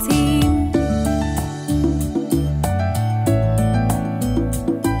 we're a team.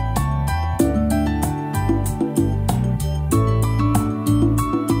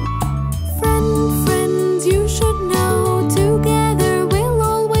 Friend, friend, you should know. Together we'll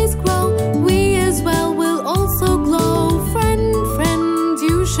always grow. We as well will also glow. Friend, friend,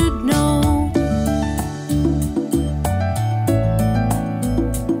 you should know.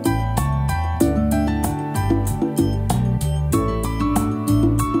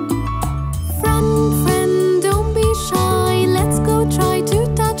 Friend, friend, don't be shy. Let's go try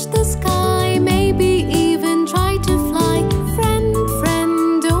to touch the sky. Maybe even try to fly. Friend,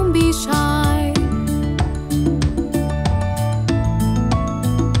 friend, don't be shy.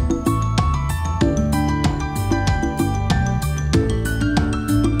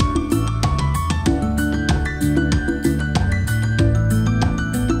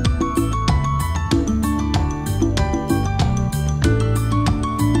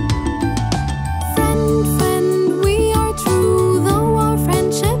 Friend, friend, we are true. Though our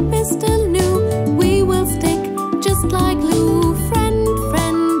friendship is still new, we will stick just like glue. Friend,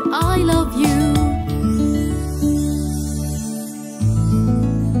 friend, I love you.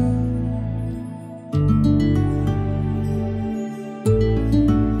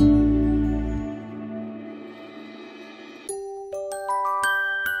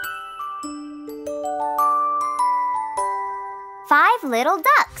 Five little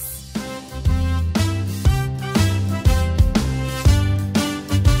ducks.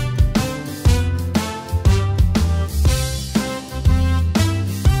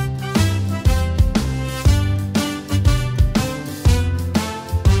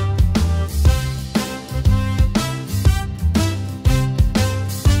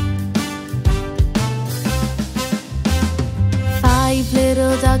 Five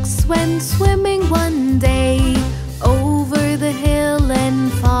little ducks went swimming one day over the hill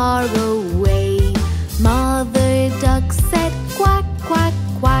and far away. Mother duck said quack, quack,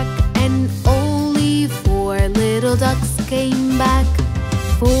 quack, and only four little ducks came back.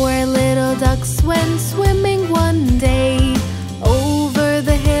 Four little ducks went swimming one day over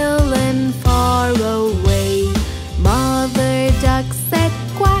the hill and far away. Mother duck said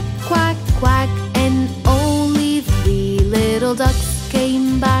quack, quack, quack, and only three little ducks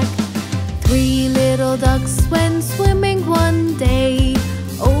came back. Three little ducks went swimming one day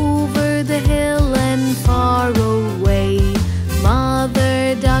over the hill and far away.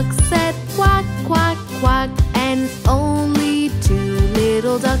 Mother duck said quack, quack, quack, and only two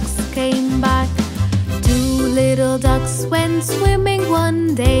little ducks came back. Two little ducks went swimming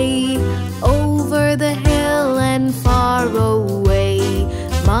one day over the hill and far away.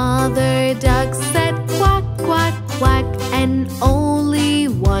 Mother duck said quack, quack, quack, and only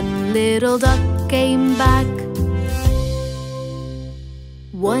one little duck came back.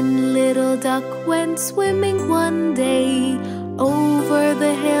 One little duck went swimming one day over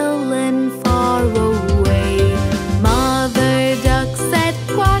the hill and far away. Mother duck said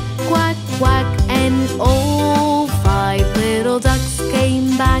quack, quack, quack, and all five little ducks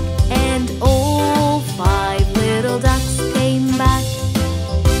came back. And all five little ducks came back.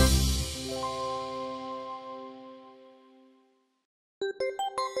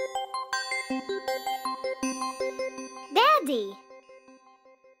 Daddy.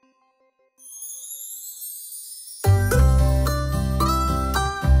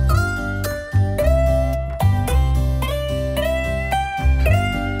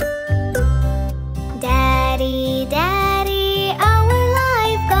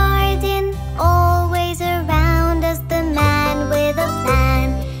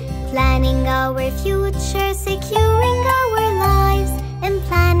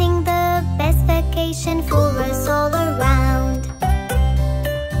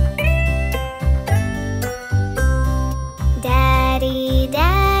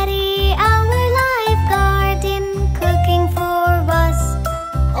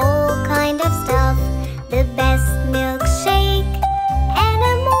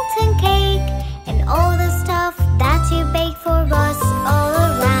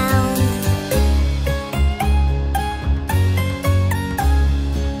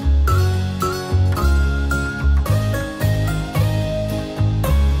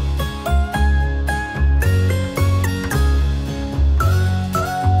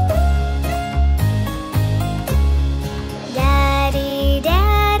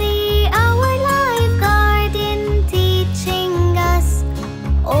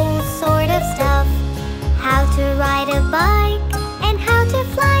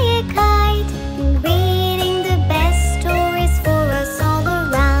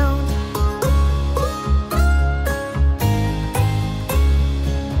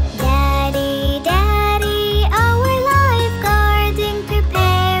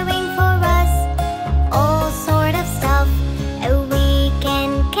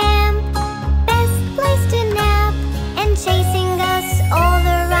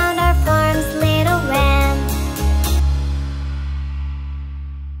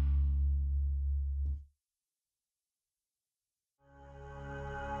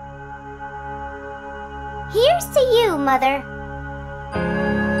 Mother.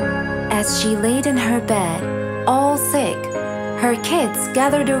 As she laid in her bed, all sick, her kids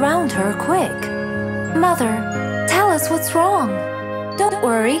gathered around her quick. Mother, tell us what's wrong. Don't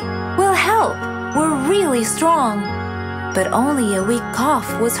worry, we'll help. We're really strong. But only a weak cough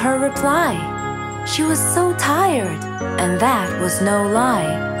was her reply. She was so tired, and that was no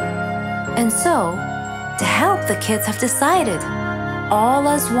lie. And so, to help, the kids have decided, all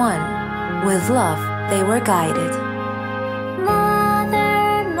as one, with love they were guided.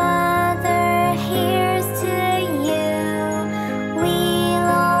 Mother, Mother, here's to you. We'll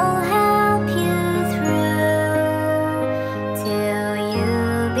all help you through. Till you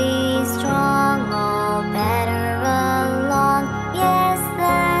be strong, all better along. Yes,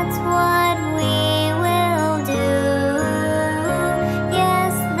 that's what we will do.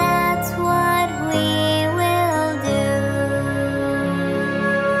 Yes, that's what we will do.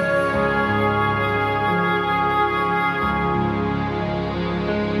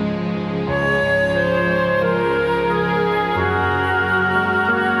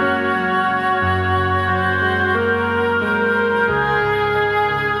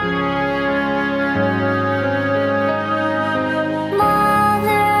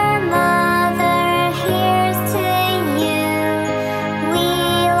 Mother, Mother, here's to you.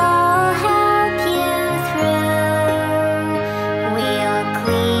 We'll all help you through. We'll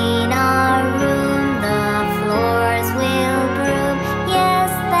clean our room, the floors will broom.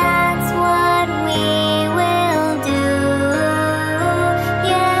 Yes, that's what we will do.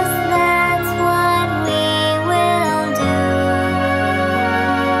 Yes, that's what we will do.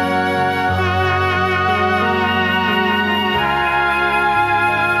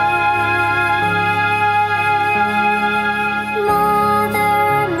 Mother,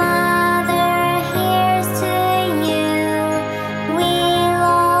 Mother, here's to you. We'll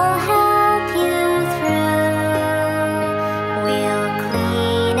all help you through. We'll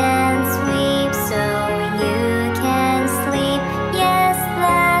clean and sweep so you can sleep. Yes,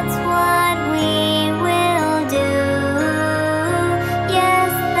 that's what we will do.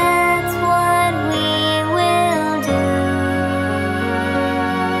 Yes, that's what we will do.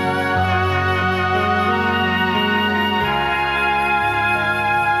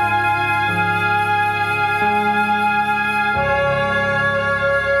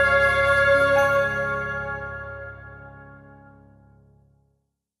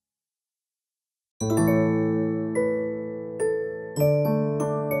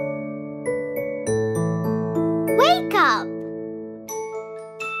 Wake up!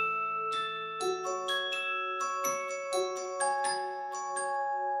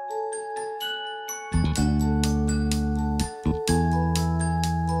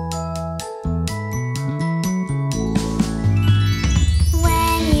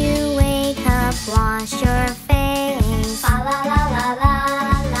 When you wake up, wash your face. La la la la la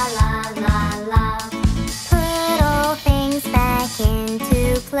la la la la. Put all things back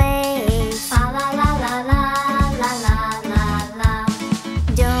into place. La la la la la la la la la.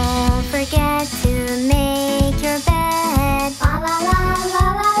 Don't forget to make your bed. La la la la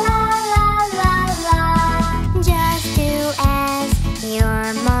la la la la la. Just do as your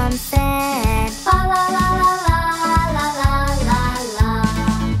mom said. La la la la la la la la la.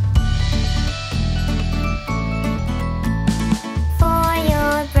 For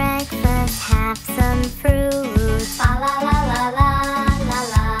your breakfast, have some fruit. La la la la la la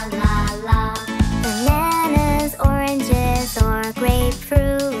la la la. Bananas, oranges, or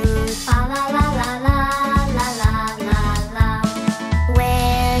grapefruit. La la la la la la la la la.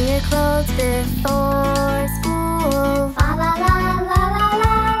 Wear your clothes before school. La la la la la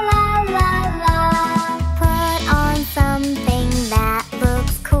la la la la. Put on something that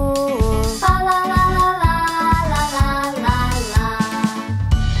looks cool. La la la la la la la la la.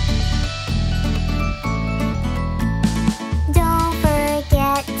 Don't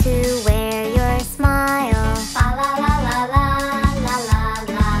forget to wear your smile. La la la la la la la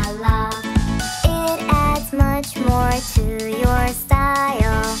la la. It adds much more to your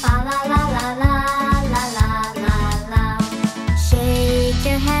style. La la la la la la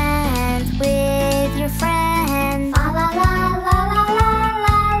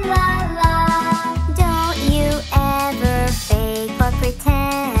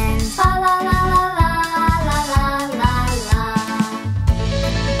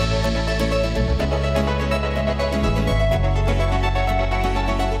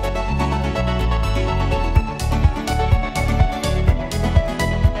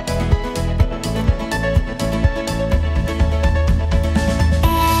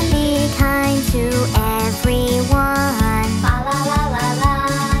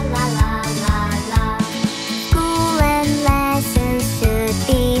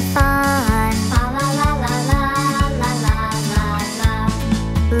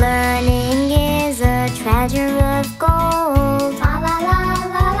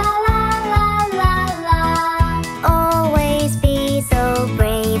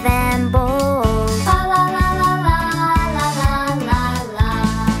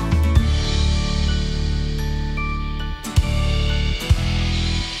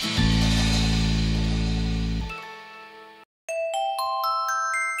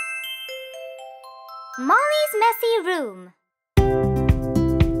Molly's Messy Room.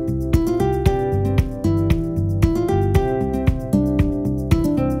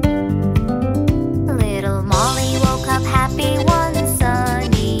 Little Molly woke up happy one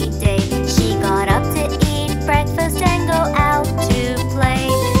sunny day. She got up to eat breakfast and go out to play.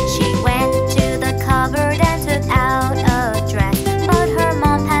 She went to the cupboard and took out a dress, but her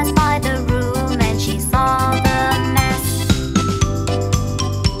mom passed by the room and she saw the mess.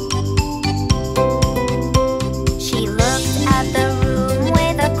 She looked at the room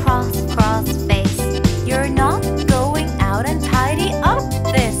with a cross face. You're not going out and tidy up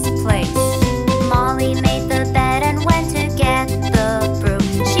this place. Molly made the bed and went to get the broom.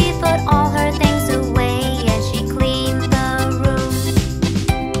 She put all her things away and she cleaned the room.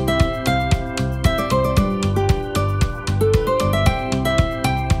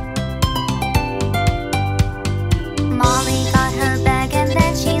 Molly got her bag and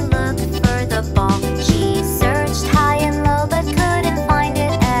then she looked for the ball. She searched high and low but couldn't find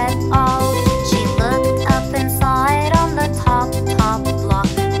it at all. She looked up and saw it on the top block,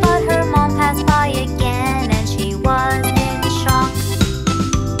 but her mom passed by again and she was in shock.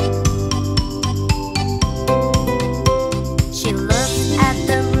 She looked at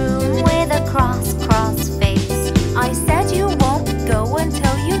the room with a cross face. I said you won't go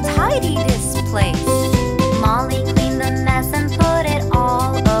until you tidy this place. Molly cleaned the mess and put it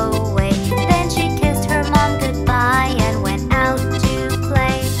all away. Then she kissed her mom goodbye and went out to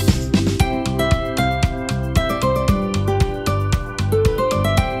play.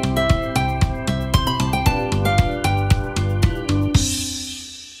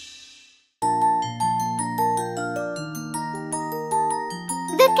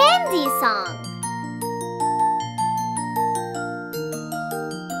 The Candy Song.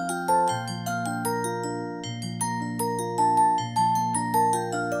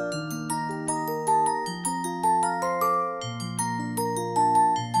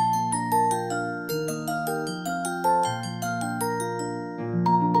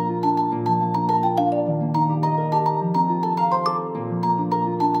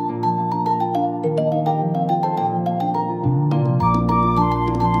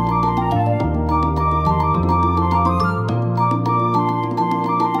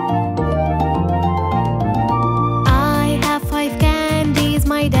 I have 5 candies,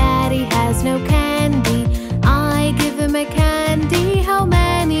 my daddy has no candy. I give him a candy, how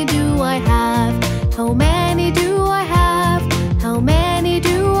many do I have? How many do I have? How many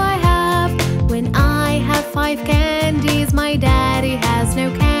do I have? When I have 5 candies, my daddy has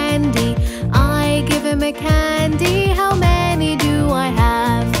no candy. I give him a candy, how many do I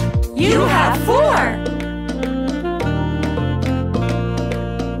have? You have 4.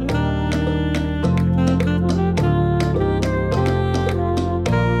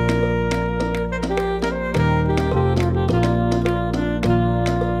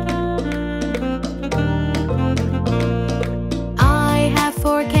 I have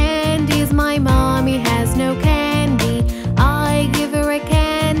 4 candies, my mommy has no candy. I give her a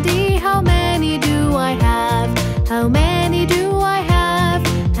candy, how many do I have? How many do I have?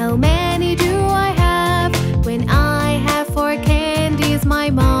 How many do I have? When I have 4 candies, my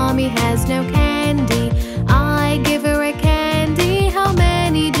mommy has no candy. I give her a candy, how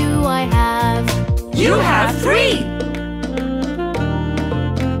many do I have? You have 3.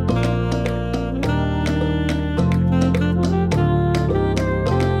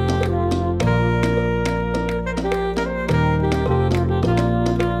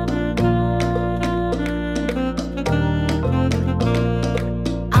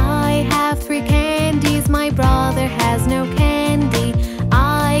 I have 3 candies, my brother has no candy.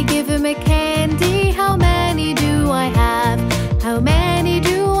 I give him a candy, how many do I have? How many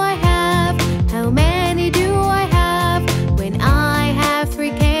do I have? How many do I have? When I have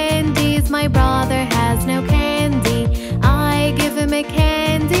 3 candies, my brother has no candy. I give him a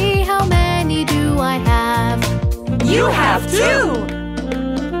candy, how many do I have? You have 2.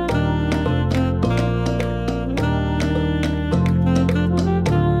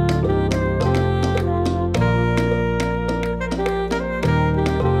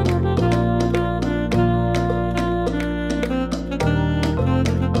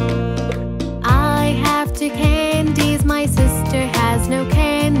 I have 2 candies, my sister has no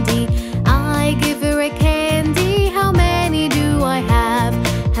candy. I give her a candy, how many do I have?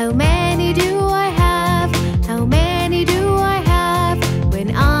 How many do I have? How many do I have?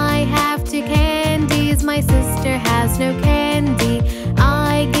 When I have 2 candies, my sister has no candy.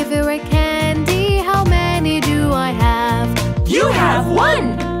 I give her a candy, how many do I have? You have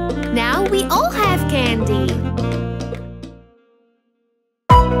 1. Now we all have candy.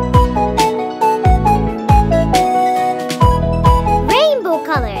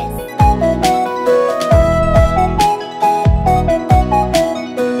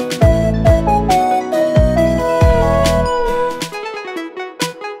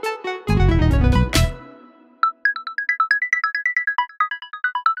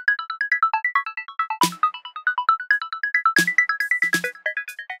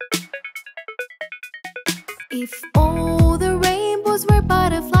 If all the rainbows were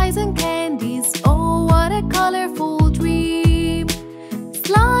butterflies and candies, oh, what a colorful dream.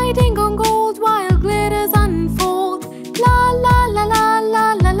 Sliding on gold while glitters unfold. La la la la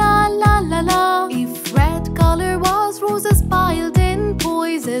la la la la la la. If red color was roses piled in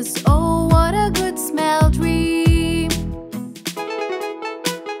poises, oh,